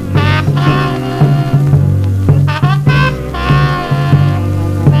festival.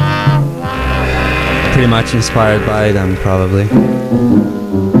 Pretty much inspired by them, probably.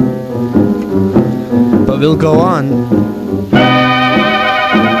 But we'll go on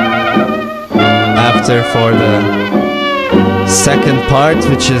after for the second part,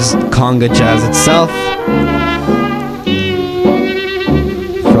 which is Conga Jazz itself,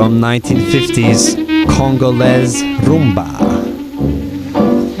 from 1950s Congolese rumba.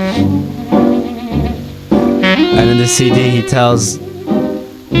 And in the CD he tells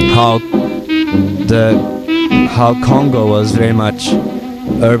how Congo was very much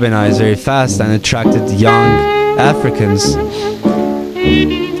urbanized very fast and attracted young Africans.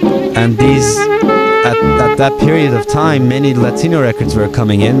 And these at that period of time, many Latino records were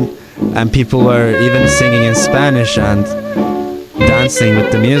coming in, and people were even singing in Spanish and dancing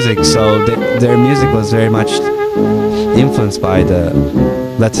with the music. So their music was very much influenced by the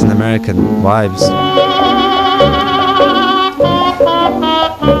Latin American vibes.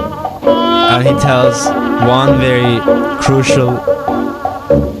 and he tells one very crucial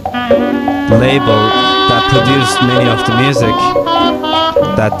label that produced many of the music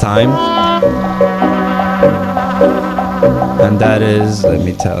that time, and that is, let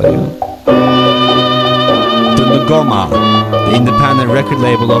me tell you, the Ngoma, the independent record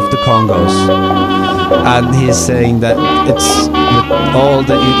label of the Congos. And he's saying that it's with all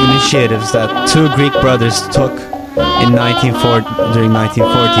the initiatives that two Greek brothers took in during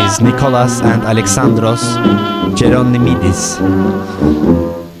 1940s, Nicholas and Alexandros Geronimidis.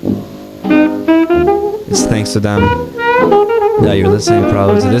 It's thanks to them that you're listening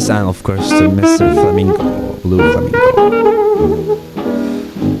probably to this, and of course to Mr. Flamingo, Blue Flamingo.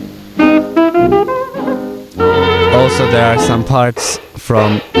 Also, there are some parts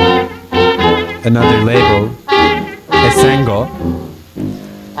from another label, Esengo,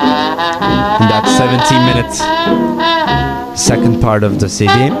 in that 17-minute second part of the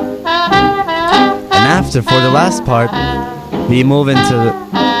CD. And after, for the last part, we move into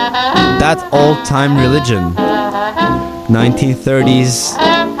that old-time religion, 1930s,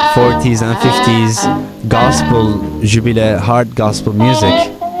 40s and 50s gospel, jubile, hard gospel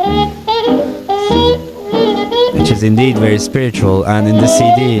music, which is indeed very spiritual. And in the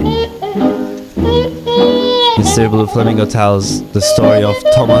CD, Mr. Blue Flamingo tells the story of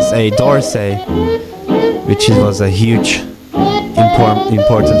Thomas A. Dorsey, which was a huge,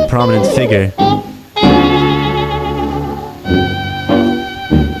 important, prominent figure,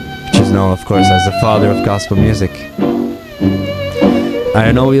 which is known, of course, as the father of gospel music. I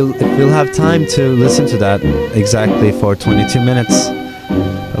don't know if we'll have time to listen to that exactly for 22 minutes,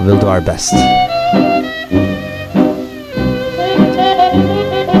 but we'll do our best.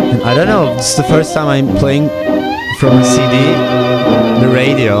 And I don't know, it's the first time I'm playing from a CD, the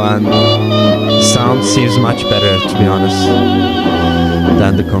radio, and sound seems much better, to be honest,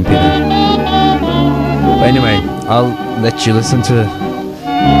 than the computer. But anyway, I'll let you listen to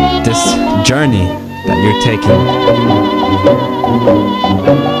this journey that you're taking.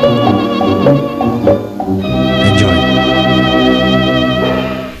 Enjoy.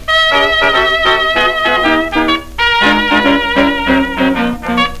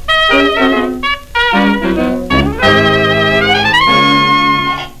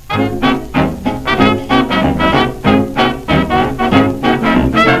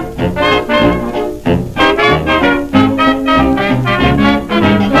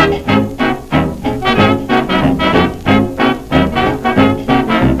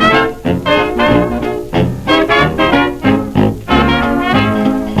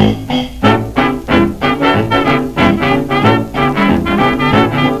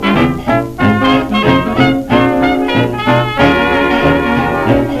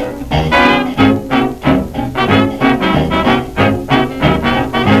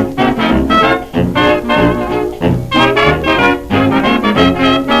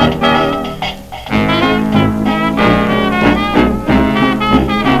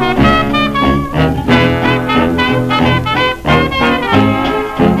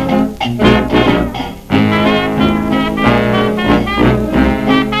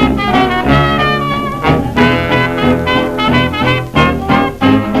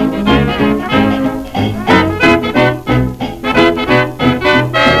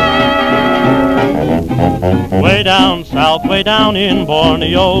 Way down in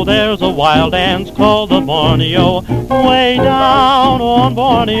Borneo, there's a wild dance called the Borneo. Way down on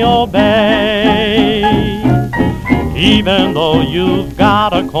Borneo Bay. Even though you've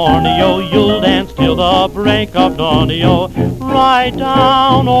got a corneo, you'll dance till the break of dawnio, right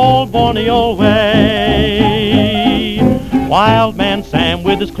down old Borneo way. Wild man Sam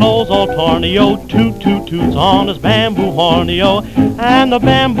with his clothes all torneo, toot toot toots on his bamboo horneo, and the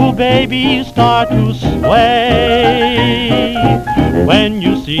bamboo babies start to sway. When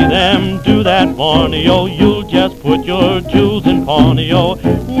you see them do that Borneo, you'll just put your jewels in Borneo,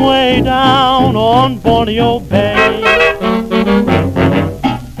 way down on Borneo Bay.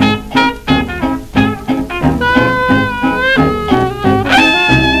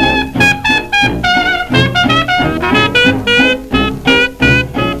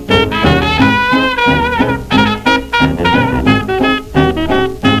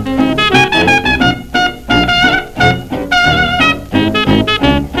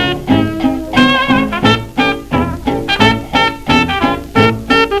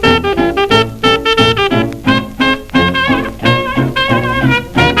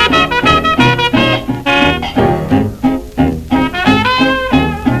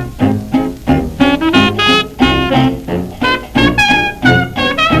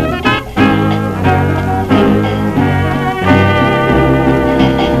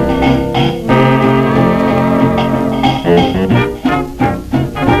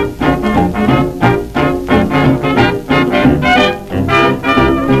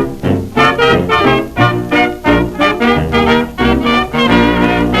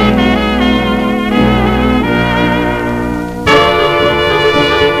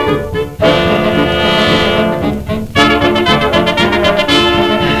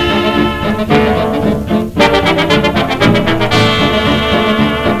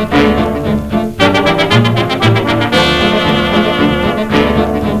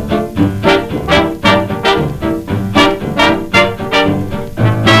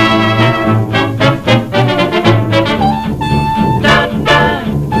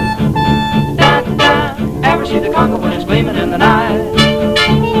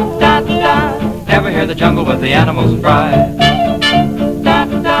 the jungle with the animals and pride. Da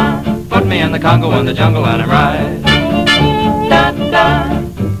da, put me in the Congo in the jungle and I'm right. Da da,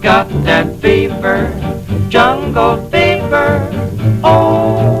 got that fever, jungle fever.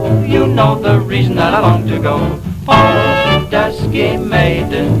 Oh, you know the reason that I long to go. Oh, dusky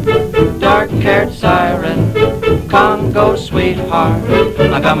maiden, dark-haired siren, Congo sweetheart,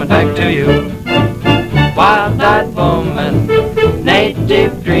 I'm coming back to you. Wild-eyed woman,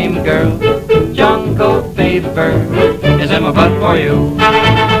 native dream girl, jungle fever is in my blood for you.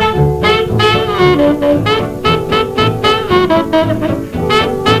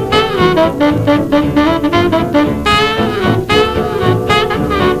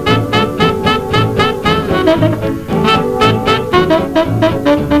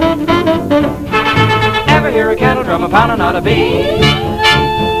 Ever hear a cattle drum a pounding out a bee?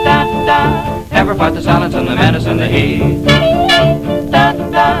 Da da. Ever fight the silence and the menace and the heat? Da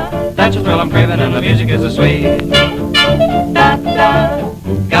da. That's the thrill I'm craving and the music is the sweet. Da da.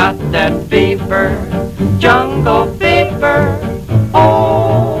 Got that fever, jungle fever.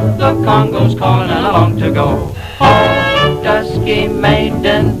 Oh, the Congo's calling and I long to go. Oh, dusky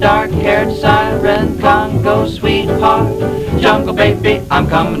maiden, dark-haired siren, Congo sweetheart, jungle baby, I'm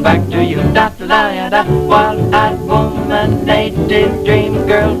coming back to you. Da da da da, wild-eyed woman, native dream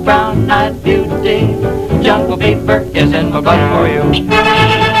girl, brown-eyed beauty, jungle fever is in my blood for you.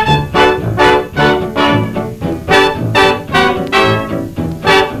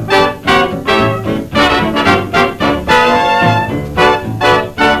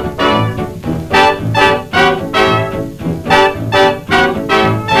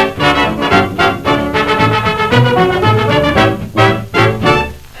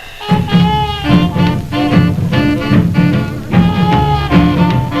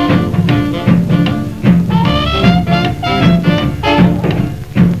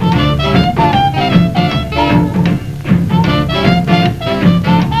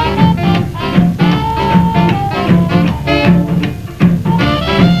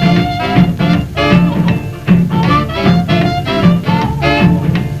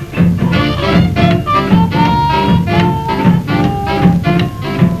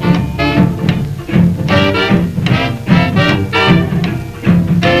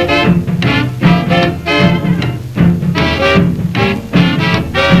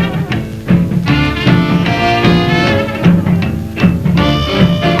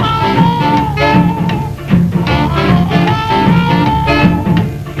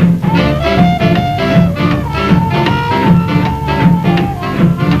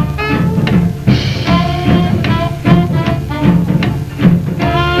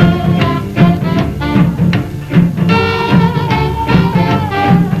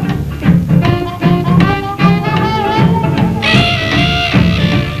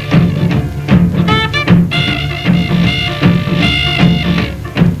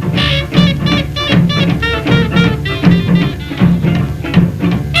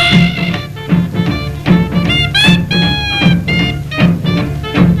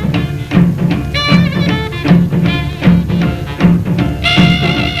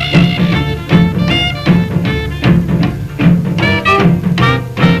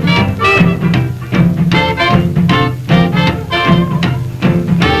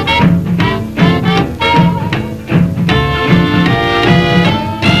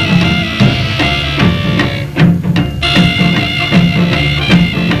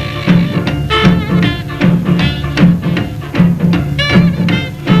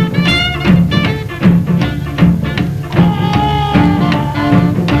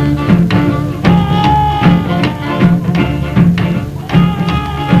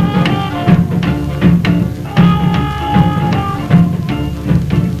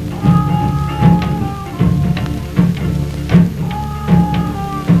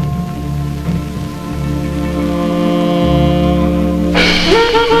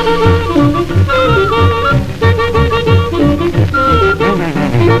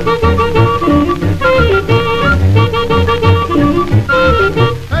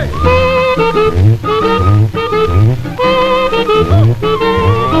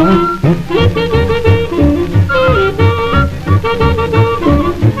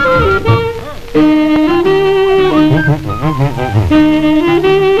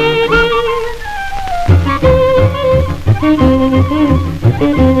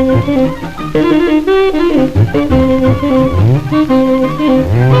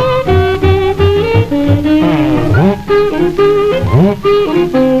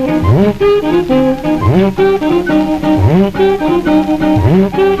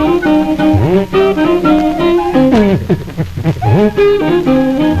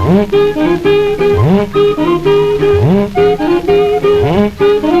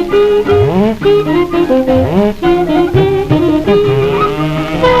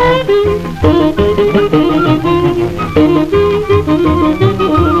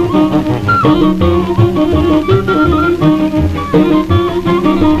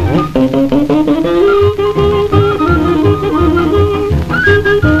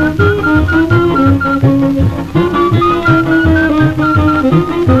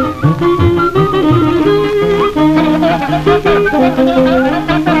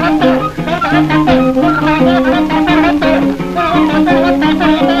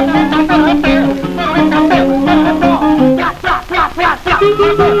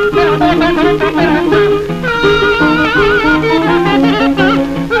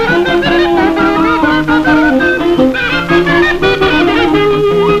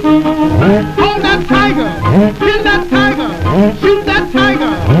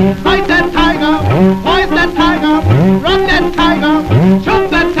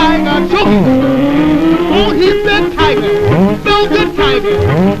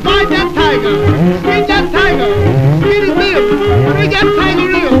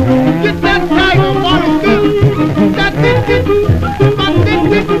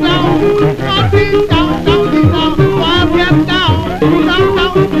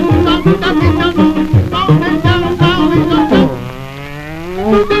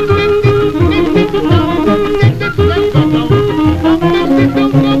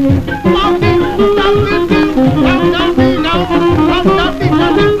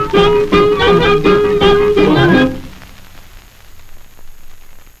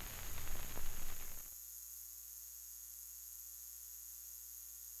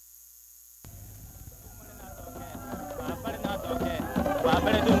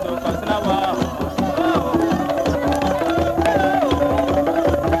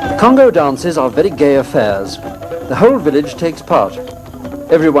 Congo dances are very gay affairs. The whole village takes part.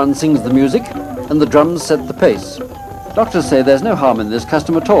 Everyone sings the music, and the drums set the pace. Doctors say there's no harm in this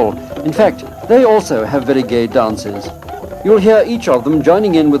custom at all. In fact, they also have very gay dances. You'll hear each of them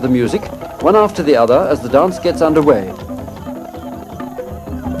joining in with the music, one after the other, as the dance gets underway.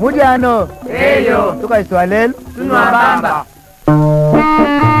 Mujano, eyo, tukaiswalel, tunwabamba.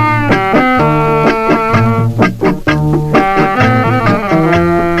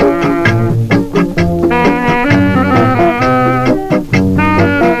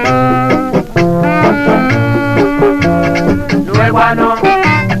 Nueguano,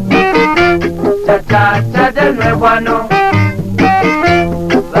 cha-cha-cha del nueguano.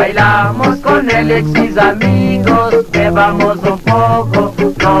 Bailamos con el ex mis amigos, bebamos un poco,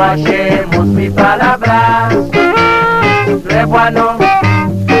 no hacemos mis palabras. Nueguano,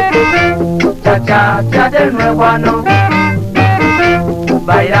 cha-cha-cha del nueguano.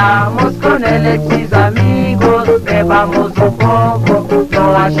 Bailamos con el ex mis amigos, bebamos un poco,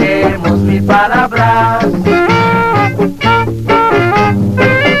 no hacemos mis palabras.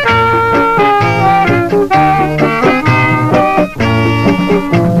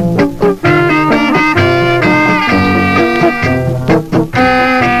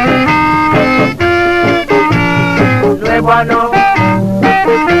 Nueguano,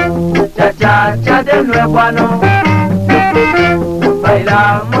 cha-cha-cha del nueguano.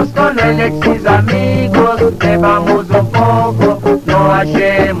 Bailamos con el ex mis amigos, bebamos un poco, no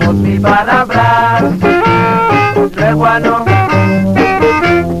hacemos mis palabras. Nueguano,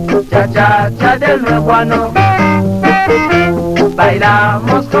 cha-cha-cha del nueguano.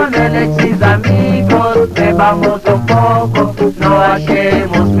 Bailamos con el ex mis amigos, bebamos un poco, no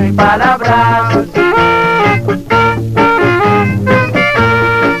hacemos mis palabras.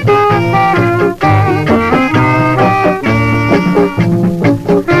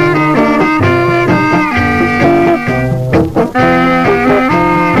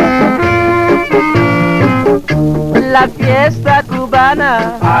 La fiesta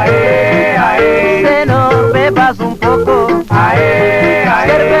cubana, ae, ae. Se nos bebas un poco, ae, ae.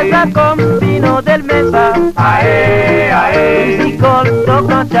 Cerveza con vino del mesa, ae, ae. Músico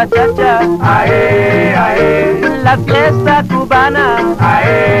toco cha-cha-cha, ae, ae. La fiesta cubana,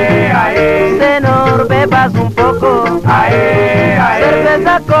 ae, ae. Se nos bebas un poco, ae, ae.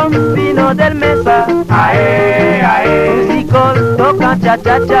 Cerveza con vino del mesa, ae, ae. Músico toca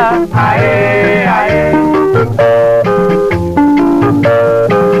cha-cha-cha, ae, ae.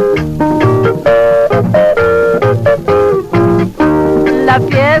 La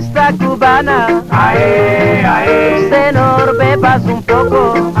fiesta cubana, ae, ae. Se nos bebas un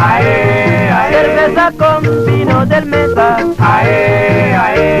poco, ae, ae. Cerveza con vino del mesa, ae,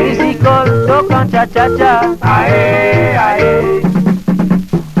 ae. Músico tocan cha-cha-cha, ae, ae.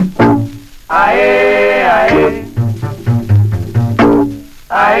 Aye, aye.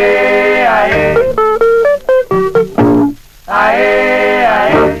 Aye, aye. Aye,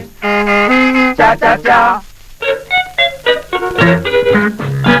 aye. Cha cha cha.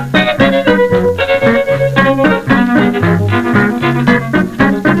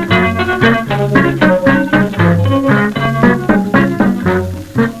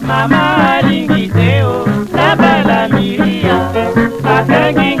 Mama alingiteo nabala miria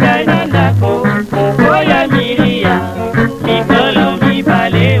akanginga nandako oya miria mikolo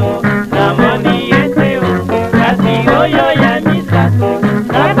mibaleo namoni eteo kasi oyo ya misato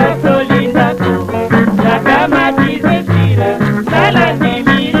nabasolindako nakamatizesira nalandi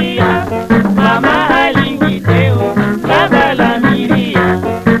miria mama alingiteo nabala miria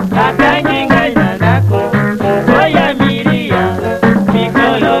akanginga nandako oya miria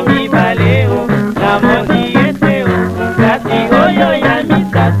mikolo mibaleo namoni eteo kasi oyo ya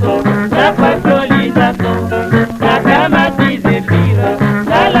misato napasolindako nakamatizesira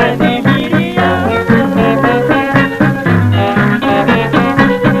nalandi miria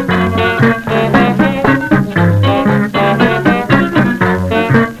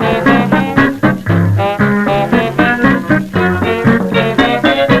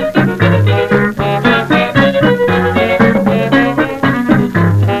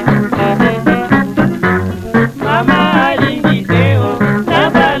mama alingiteo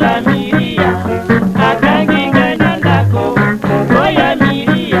nabala miria akanginga nandako oya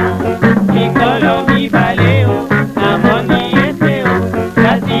miria mikolo mibaleo namoni eteo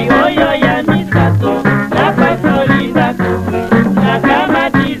kasi oyo ya misato napasolindako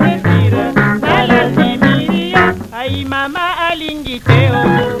nakamatizesira nalandi miria ai mama alingiteo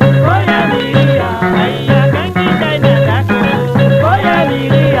oya miria ai akanginga nandako oya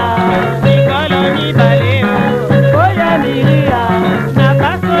miria mikolo mibaleo oya miria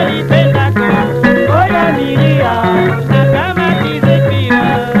napasolipendako oya miria nakamatizesira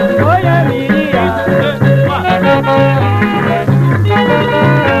oya miria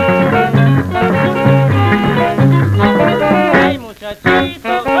ay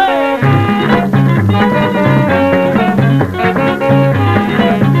muchachito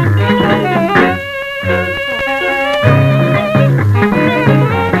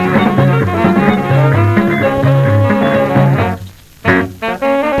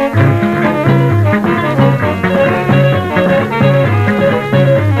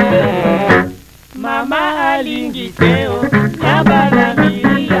mama alingiteo nabala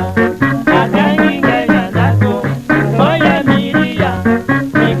miria akanginga nandako oya miria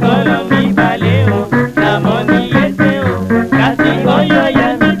mikolo mibaleo namoni eteo kasi oyo ya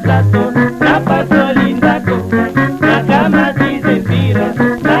misato napasolindako nakamatizesira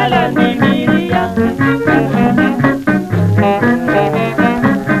nalandi miria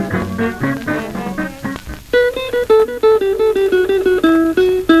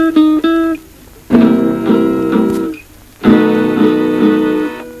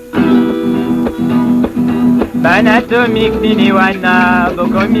Banatomik nini wana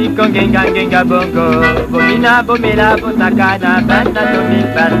bokomiko ngenga ngenga bongo bomina bomela bosakana banatomik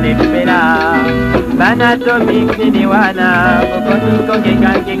basepela Banatomik nini wana bokomiko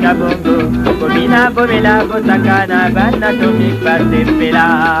ngenga ngenga bongo bomina bomela bosakana banatomik basepela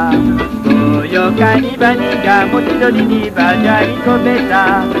Boyokani baninga motindo nini bajari kobeta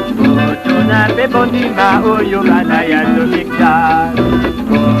Otona pebondima oyo banaya tomikta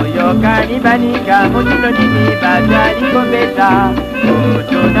Boyokani baninga motindo nini bajari kobeta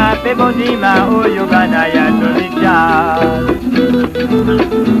Otona pebondima oyo banaya tomikta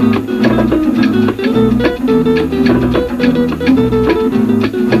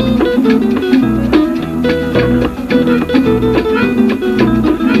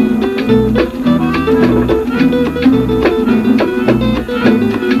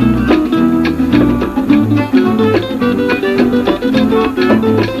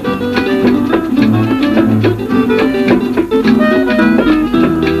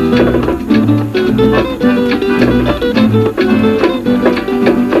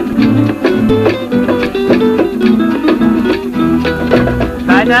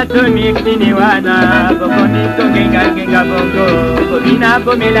Banatomik nini wana bokoniko ngenga ngenga bongo Bobina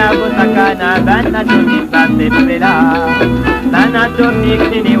bomela bosakana banatomik basepela Banatomik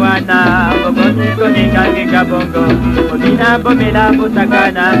nini wana bokoniko ngenga ngenga bongo Bobina bomela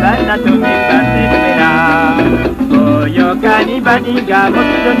bosakana banatomik basepela Boyokani baninga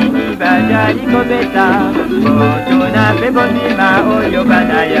motindo nini bajari kobeta Otona pebondima oyo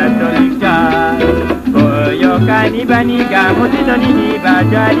banaya tomika Boyokani baninga motindo nini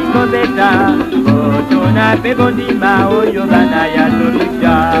bajari kobeta Otona pebondima oyo banaya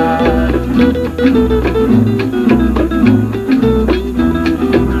tomika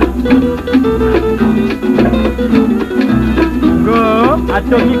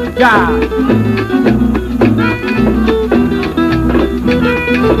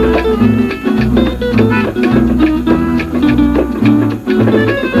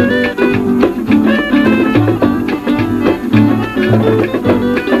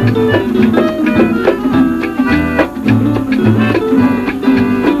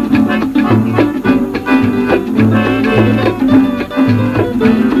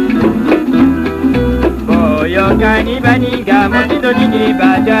Baniga, motido nini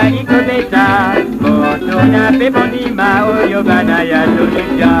baja ikobeta Moto na pebondima oyo bana ya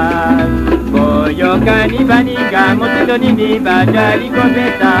lulunja Boyo kani baniga, motido nini baja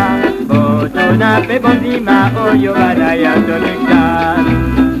ikobeta Moto na pebondima oyo bana ya lulunja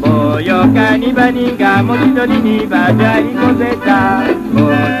Boyo kani baniga, motido nini baja ikobeta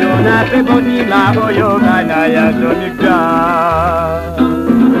Moto na pebondima oyo bana ya lulunja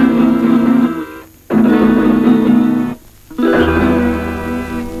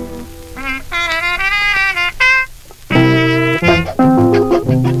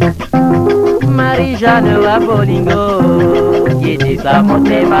Marijane wa bolingo yetisa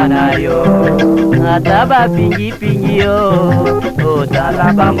motema na yo ata bapingipingi yo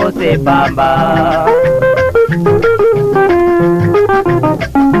otala bango se pamba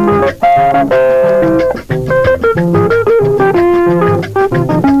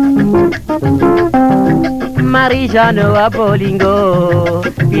Marijane wa bolingo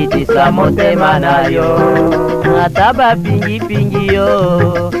yetisa motema na yo ata bapingipingi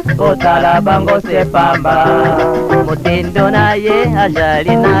yo otala bango se pamba motendo na ye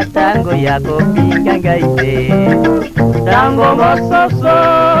ajali na tango ya kopinga ngai te tango mososo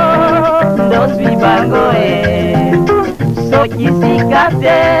ndoswi bango soki sika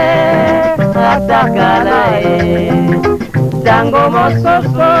te atakala tango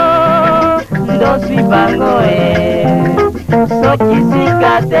mososo ndoswi bango soki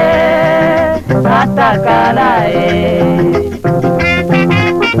sika te atakala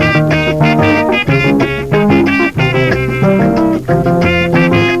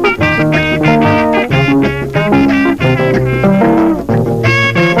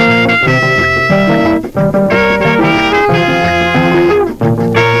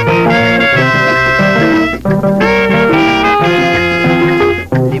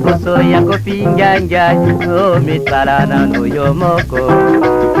Pinganga o mitarana no yomoko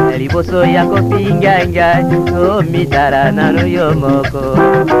liboso yako pinganga o mitarana no yomoko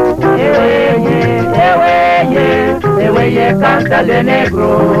eweye canta le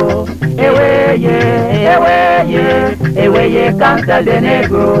negro eweye canta le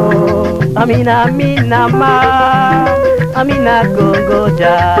negro amina ma amina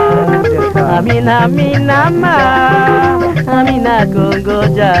kongoja amina ma amina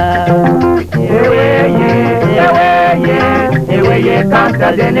kongoja eweye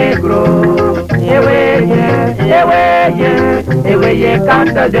canta de negro eweye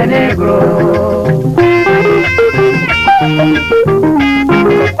canta de negro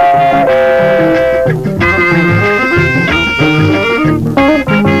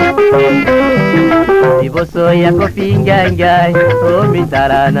Iboso yako pinganga o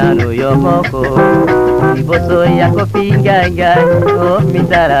mitarana no yomoko Iboso yako pinganga o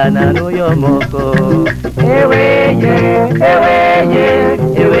mitarana no yomoko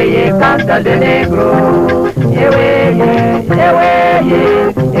eweye canta de negro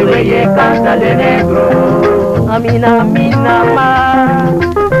eweye canta de negro amina ma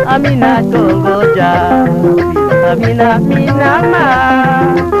amina tongoja amina ma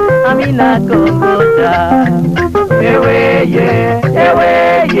amina kongoja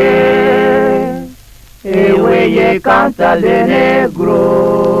eweye canta de negro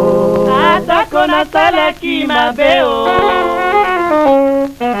atako na salaki mabeo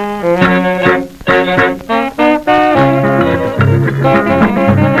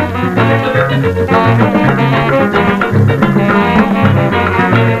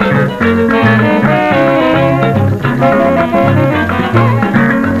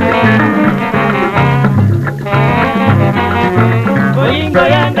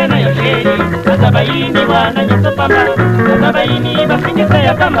Tabaini wana nyoto pamba Tabaini basingisa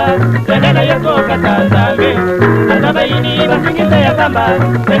ya kamba Tengana yako katanzame Tabaini basingisa ya kamba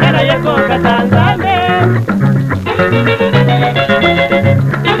Tengana yako katanzame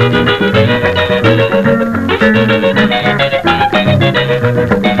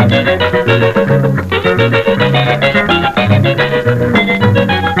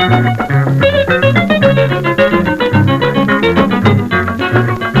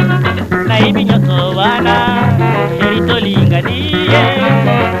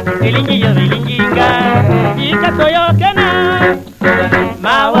Elingi yo elinginga, ika soyokena,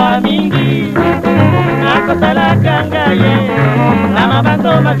 mawa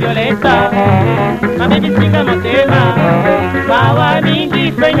mazoma violeta mabibisinga motema mawa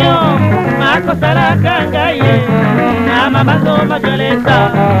mingi fenyo makosalaka ngaye ama mazoma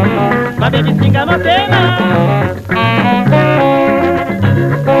violeta mabibisinga motema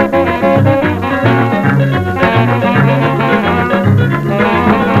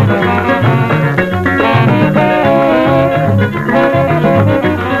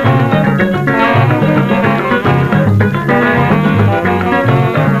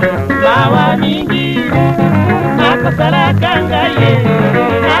Kangaye,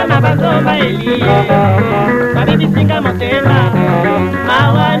 ama bazoma eliye, mabibisinga motema,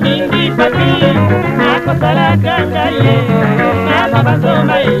 mawa mingi papi, akosala kangaye, ama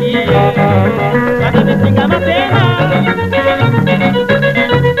bazoma eliye, mabibisinga motema.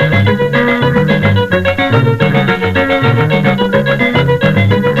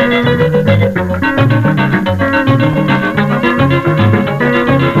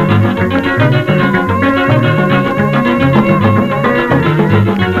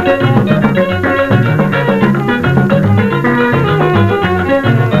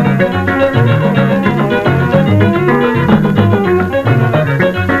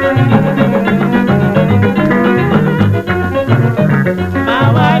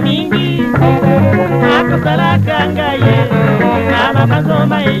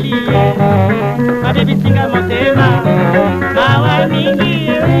 Mabibisinga motema, mawa mingi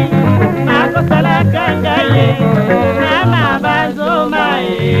ewe, makosala kangaye, nama bazoma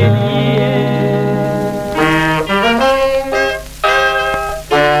elie.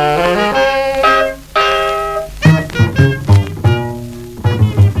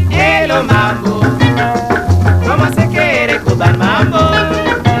 Hello mambo, como se quiere cubar mambo,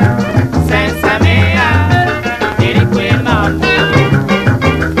 senza mea, eri quel mambo.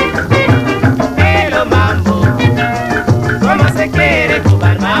 Se quiere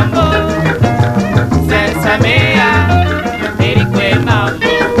cubar mambo, senza mea, eri quel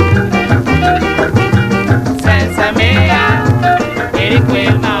mambo, senza mea, eri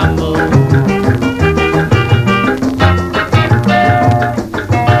quel mambo.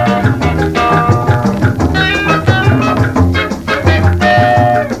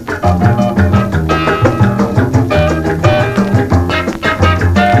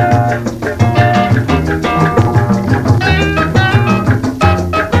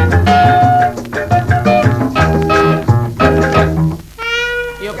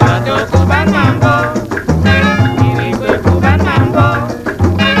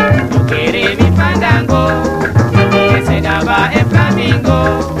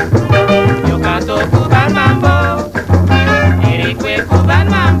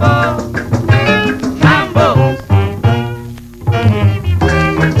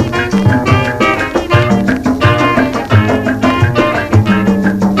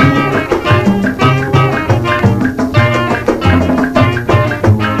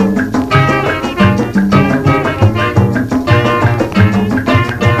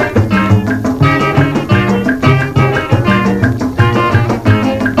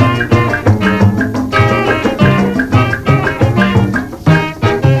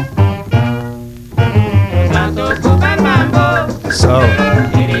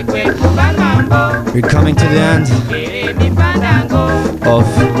 We're coming to the end of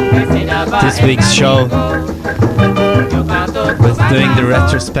this week's show with doing the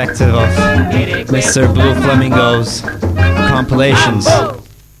retrospective of Mr. Blue Flamingo's compilations.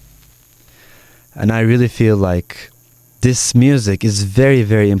 And I really feel like this music is very,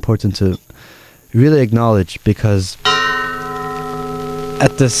 very important to really acknowledge, because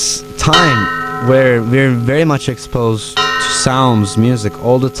at this time where we're very much exposed to sounds, music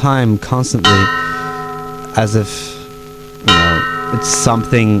all the time, constantly, as if, you know, it's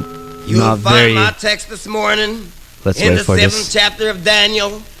something not very... You'll find my text this morning Let's in wait the for 7th this. chapter of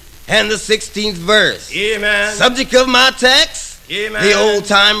Daniel and the 16th verse. Yeah, man. Subject of my text, yeah, man. the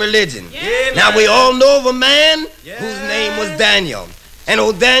old-time religion. Yeah, now, man. we all know of a man whose name was Daniel. And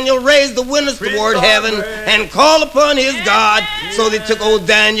old Daniel raised the windows toward heaven and called upon his God. So they took old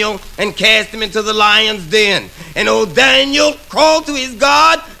Daniel and cast him into the lion's den. And old Daniel called to his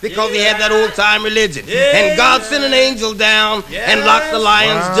God because he had that old-time religion. And God sent an angel down and locked the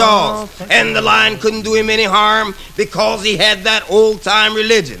lion's jaws. And the lion couldn't do him any harm because he had that old-time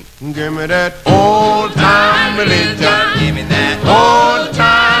religion. Give me that old-time religion. Give me that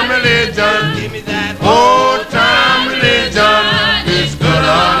old-time religion. Give me that old-time religion. It's good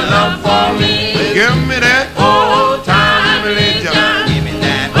enough for me. Give me that old-time religion. Give me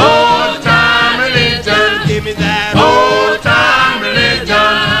that old-time religion. Give me that old-time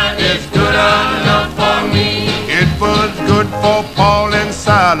religion. It's good enough for me. It was good for Paul and Silas.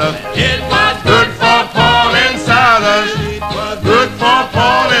 Silas. It was good for Paul and Silas. It was good for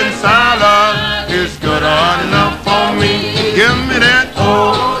Paul and Silas. It's good enough for me. Give me that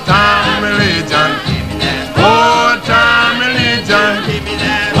old time religion. Old time religion.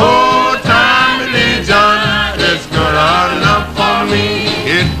 Old time religion. It's good enough for me.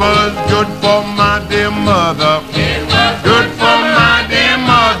 It was good for my dear mother. It was good for my dear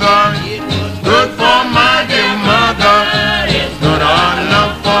mother. It was good for my dear mother. It's good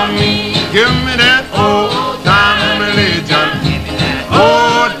enough for me. Give me that old time religion.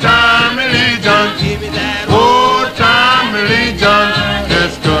 Old time religion. Old time religion.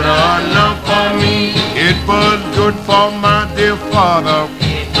 It's good enough for me. It was good for my dear father.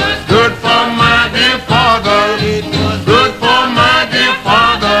 It was good for my dear father. It was good for my dear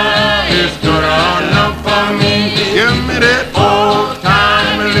father. It's good enough for me. Give me that old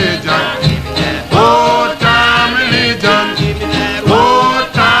time religion. Old time religion. Old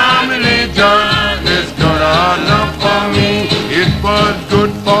time religion. It's good enough for me. It was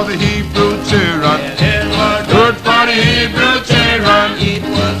good for the Hebrew children. It was good for the Hebrew children. It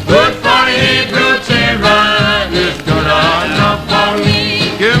was good for the Hebrew children. It's good enough for me.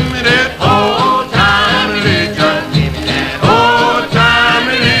 Give me that old time religion. Old time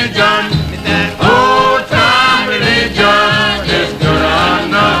religion. Old time religion. It's good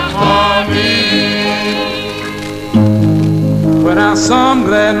enough for me. When I some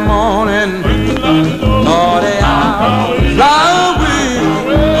glad morning, Lord, I'll fly away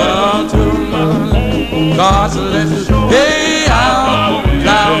unto God's celestial. Hey, I'll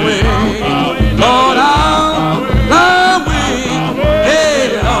fly away, Lord, I'll fly away.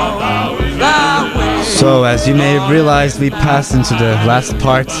 Hey, Lord, fly away. So, as you may have realized, we passed into the last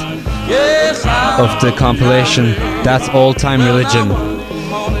part of the compilation. That's Old Time Religion.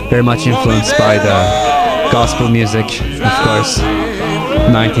 Very much influenced by the gospel music, of course,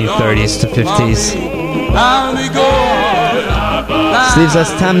 1930s to 50s. This leaves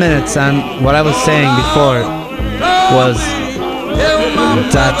us 10 minutes, and what I was saying before was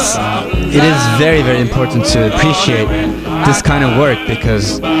that it is very, very important to appreciate this kind of work,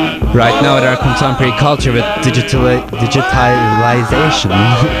 because right now in our contemporary culture with digitalization,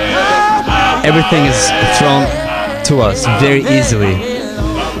 everything is thrown to us very easily.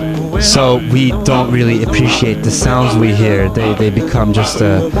 So we don't really appreciate the sounds we hear. They become just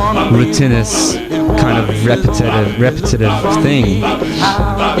a routinous kind of repetitive thing,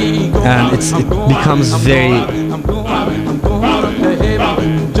 and it becomes very,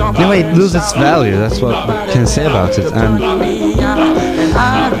 in a way, it loses its value. That's what we can say about it. And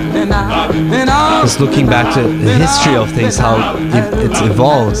just looking back to the history of things, how it's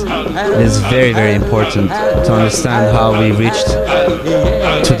evolved, is very, very important to understand how we reached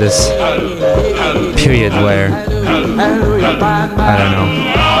to this period where, I don't know,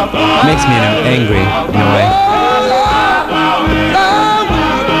 it makes me angry in a way.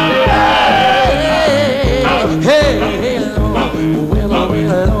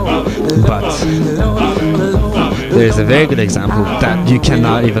 But there's a very good example that you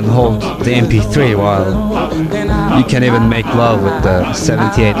cannot even hold the MP3 while you can even make love with the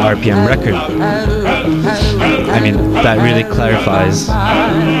 78 RPM record. I mean, that really clarifies what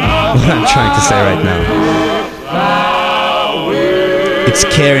I'm trying to say right now. It's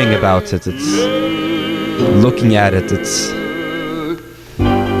caring about it, it's looking at it, it's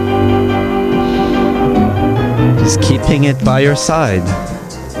just keeping it by your side.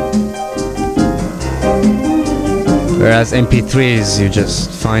 Whereas MP3s, you just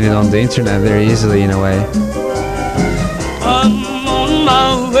find it on the internet very easily in a way. I'm on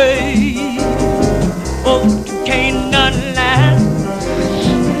my way, oh, to Canaan land.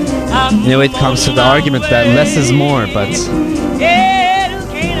 You know, it comes to the argument that less is more, but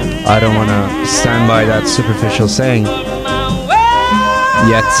I don't want to stand by that superficial saying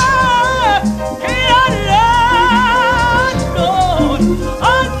yet.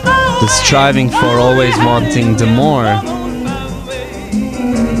 The striving for always wanting the more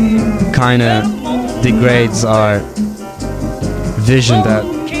kind of degrades our vision that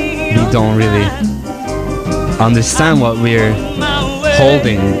we don't really understand what we're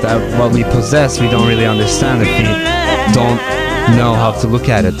holding, that what we possess we don't really understand if we don't know how to look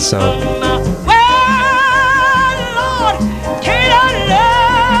at it. So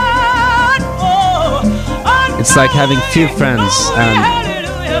it's like having few friends, and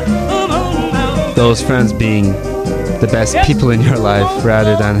those friends being the best people in your life,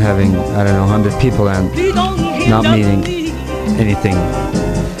 rather than having, I don't know, 100 people and not meaning anything.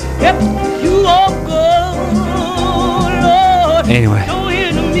 Anyway,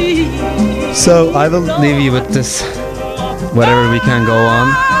 so I will leave you with this whatever we can go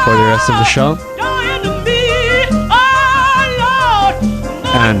on for the rest of the show.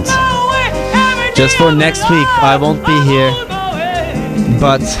 And just for next week, I won't be here,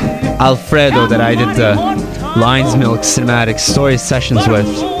 but Alfredo, that I did the Lion's Milk cinematic story sessions with,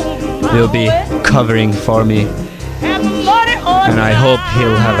 will be covering for me. And I hope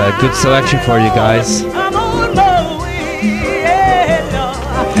he'll have a good selection for you guys.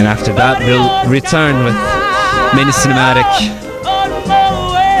 And after that, we'll return with mini cinematic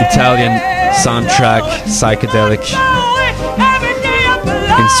Italian soundtrack, psychedelic,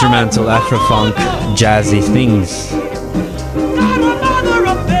 instrumental Afro-funk, jazzy things.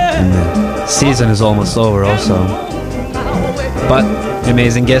 And the season is almost over also. But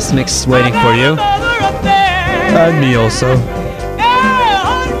amazing guest mix waiting for you. And me also.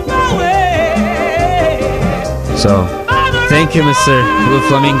 So, thank you, Mr. Blue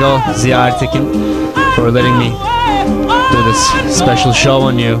Flamingo, Ziya Artekin, for letting me do this special show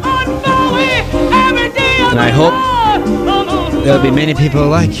on you. And I hope there'll be many people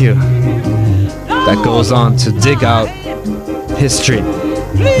like you that goes on to dig out history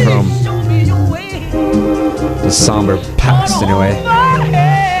from the somber past, anyway.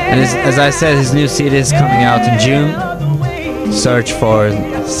 And as I said, his new CD is coming out in June. Search for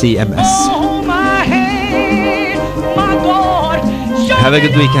CMS. Have a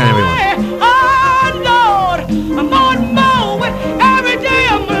good weekend, everyone.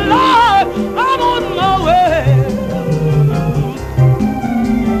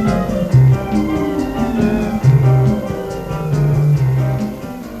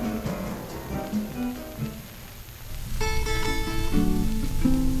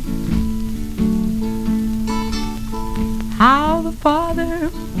 How the Father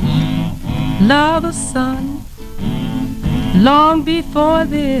loved the Son long before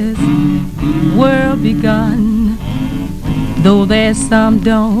this world begun. Though there's some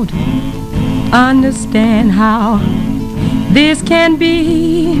don't understand how this can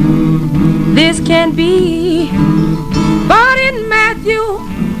be, but in Matthew,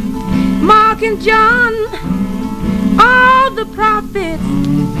 Mark and John, all the prophets,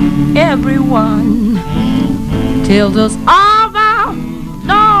 everyone tells us of our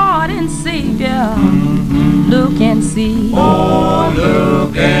Lord and Savior. Look and see. Oh,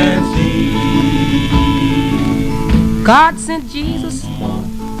 look and see. God sent Jesus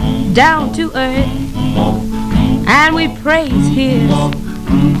down to earth, and we praise his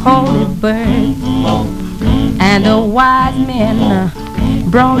holy birth. And the wise men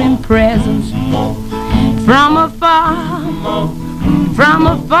brought him presents from afar, from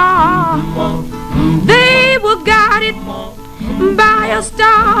afar. They were guided by a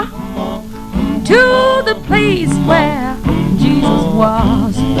star to the place where Jesus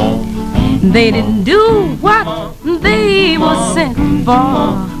was. They didn't do what they were sent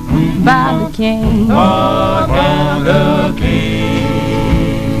for by the King.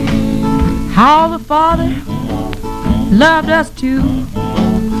 How the Father loved us too.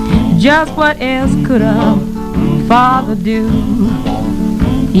 Just what else could a father do?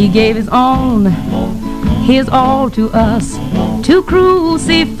 He gave his own, his all to us, to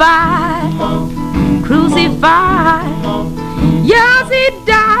crucify. Yes, he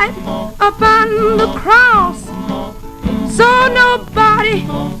died upon the cross, so nobody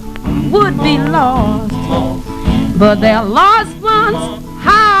would be lost. But they're lost ones,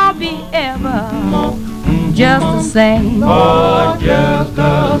 how be ever, just the same. Oh, just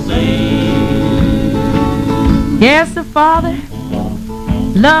the same. Yes, the Father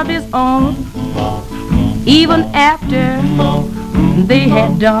loved his own, even after they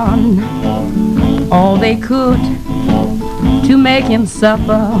had done all they could to make him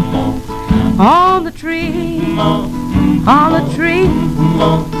suffer on the tree, on the tree.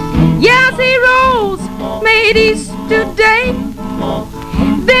 Yes, he rose, made Easter Day,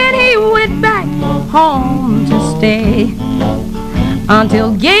 then he went back home to stay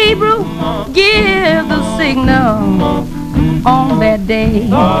until Gabriel gave the signal on that day.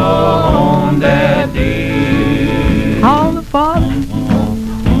 On that day. How the Father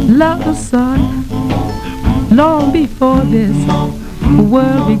loved the Son long before this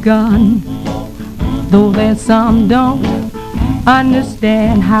world begun. Though there's some don't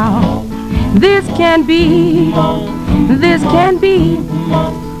understand how this can be,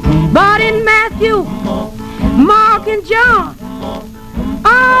 but in Matthew, Mark and John,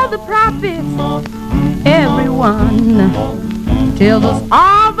 all the prophets, everyone tells us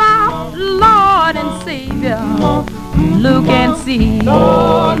of our Lord and Savior. Look and see.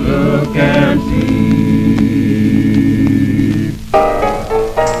 Lord, look and see.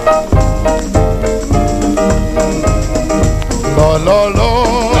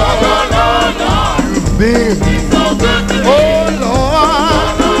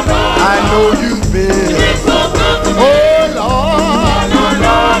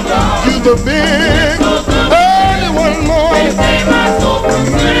 so big. Early one morning.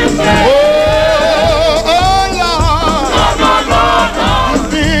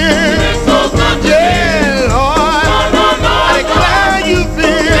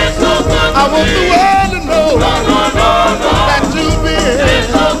 I want the world to know that you've been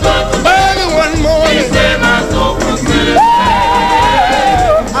early one morning.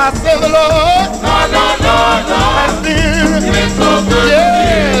 I said the Lord has been,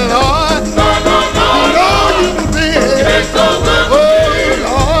 yeah, Lord. You know you've been, oh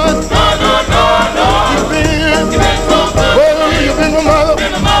Lord. You've been my mother,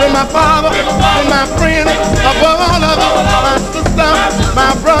 been my father, been my friend, above all of them, my sister,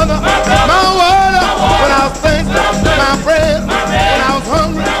 my brother, my water when I was thirsty, my bread when I was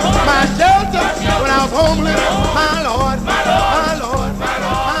hungry, my shelter when I was homeless, my Lord, my Lord, my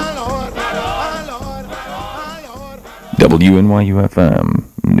Lord, my Lord, my Lord. WNYU-FM,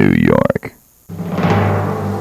 New York.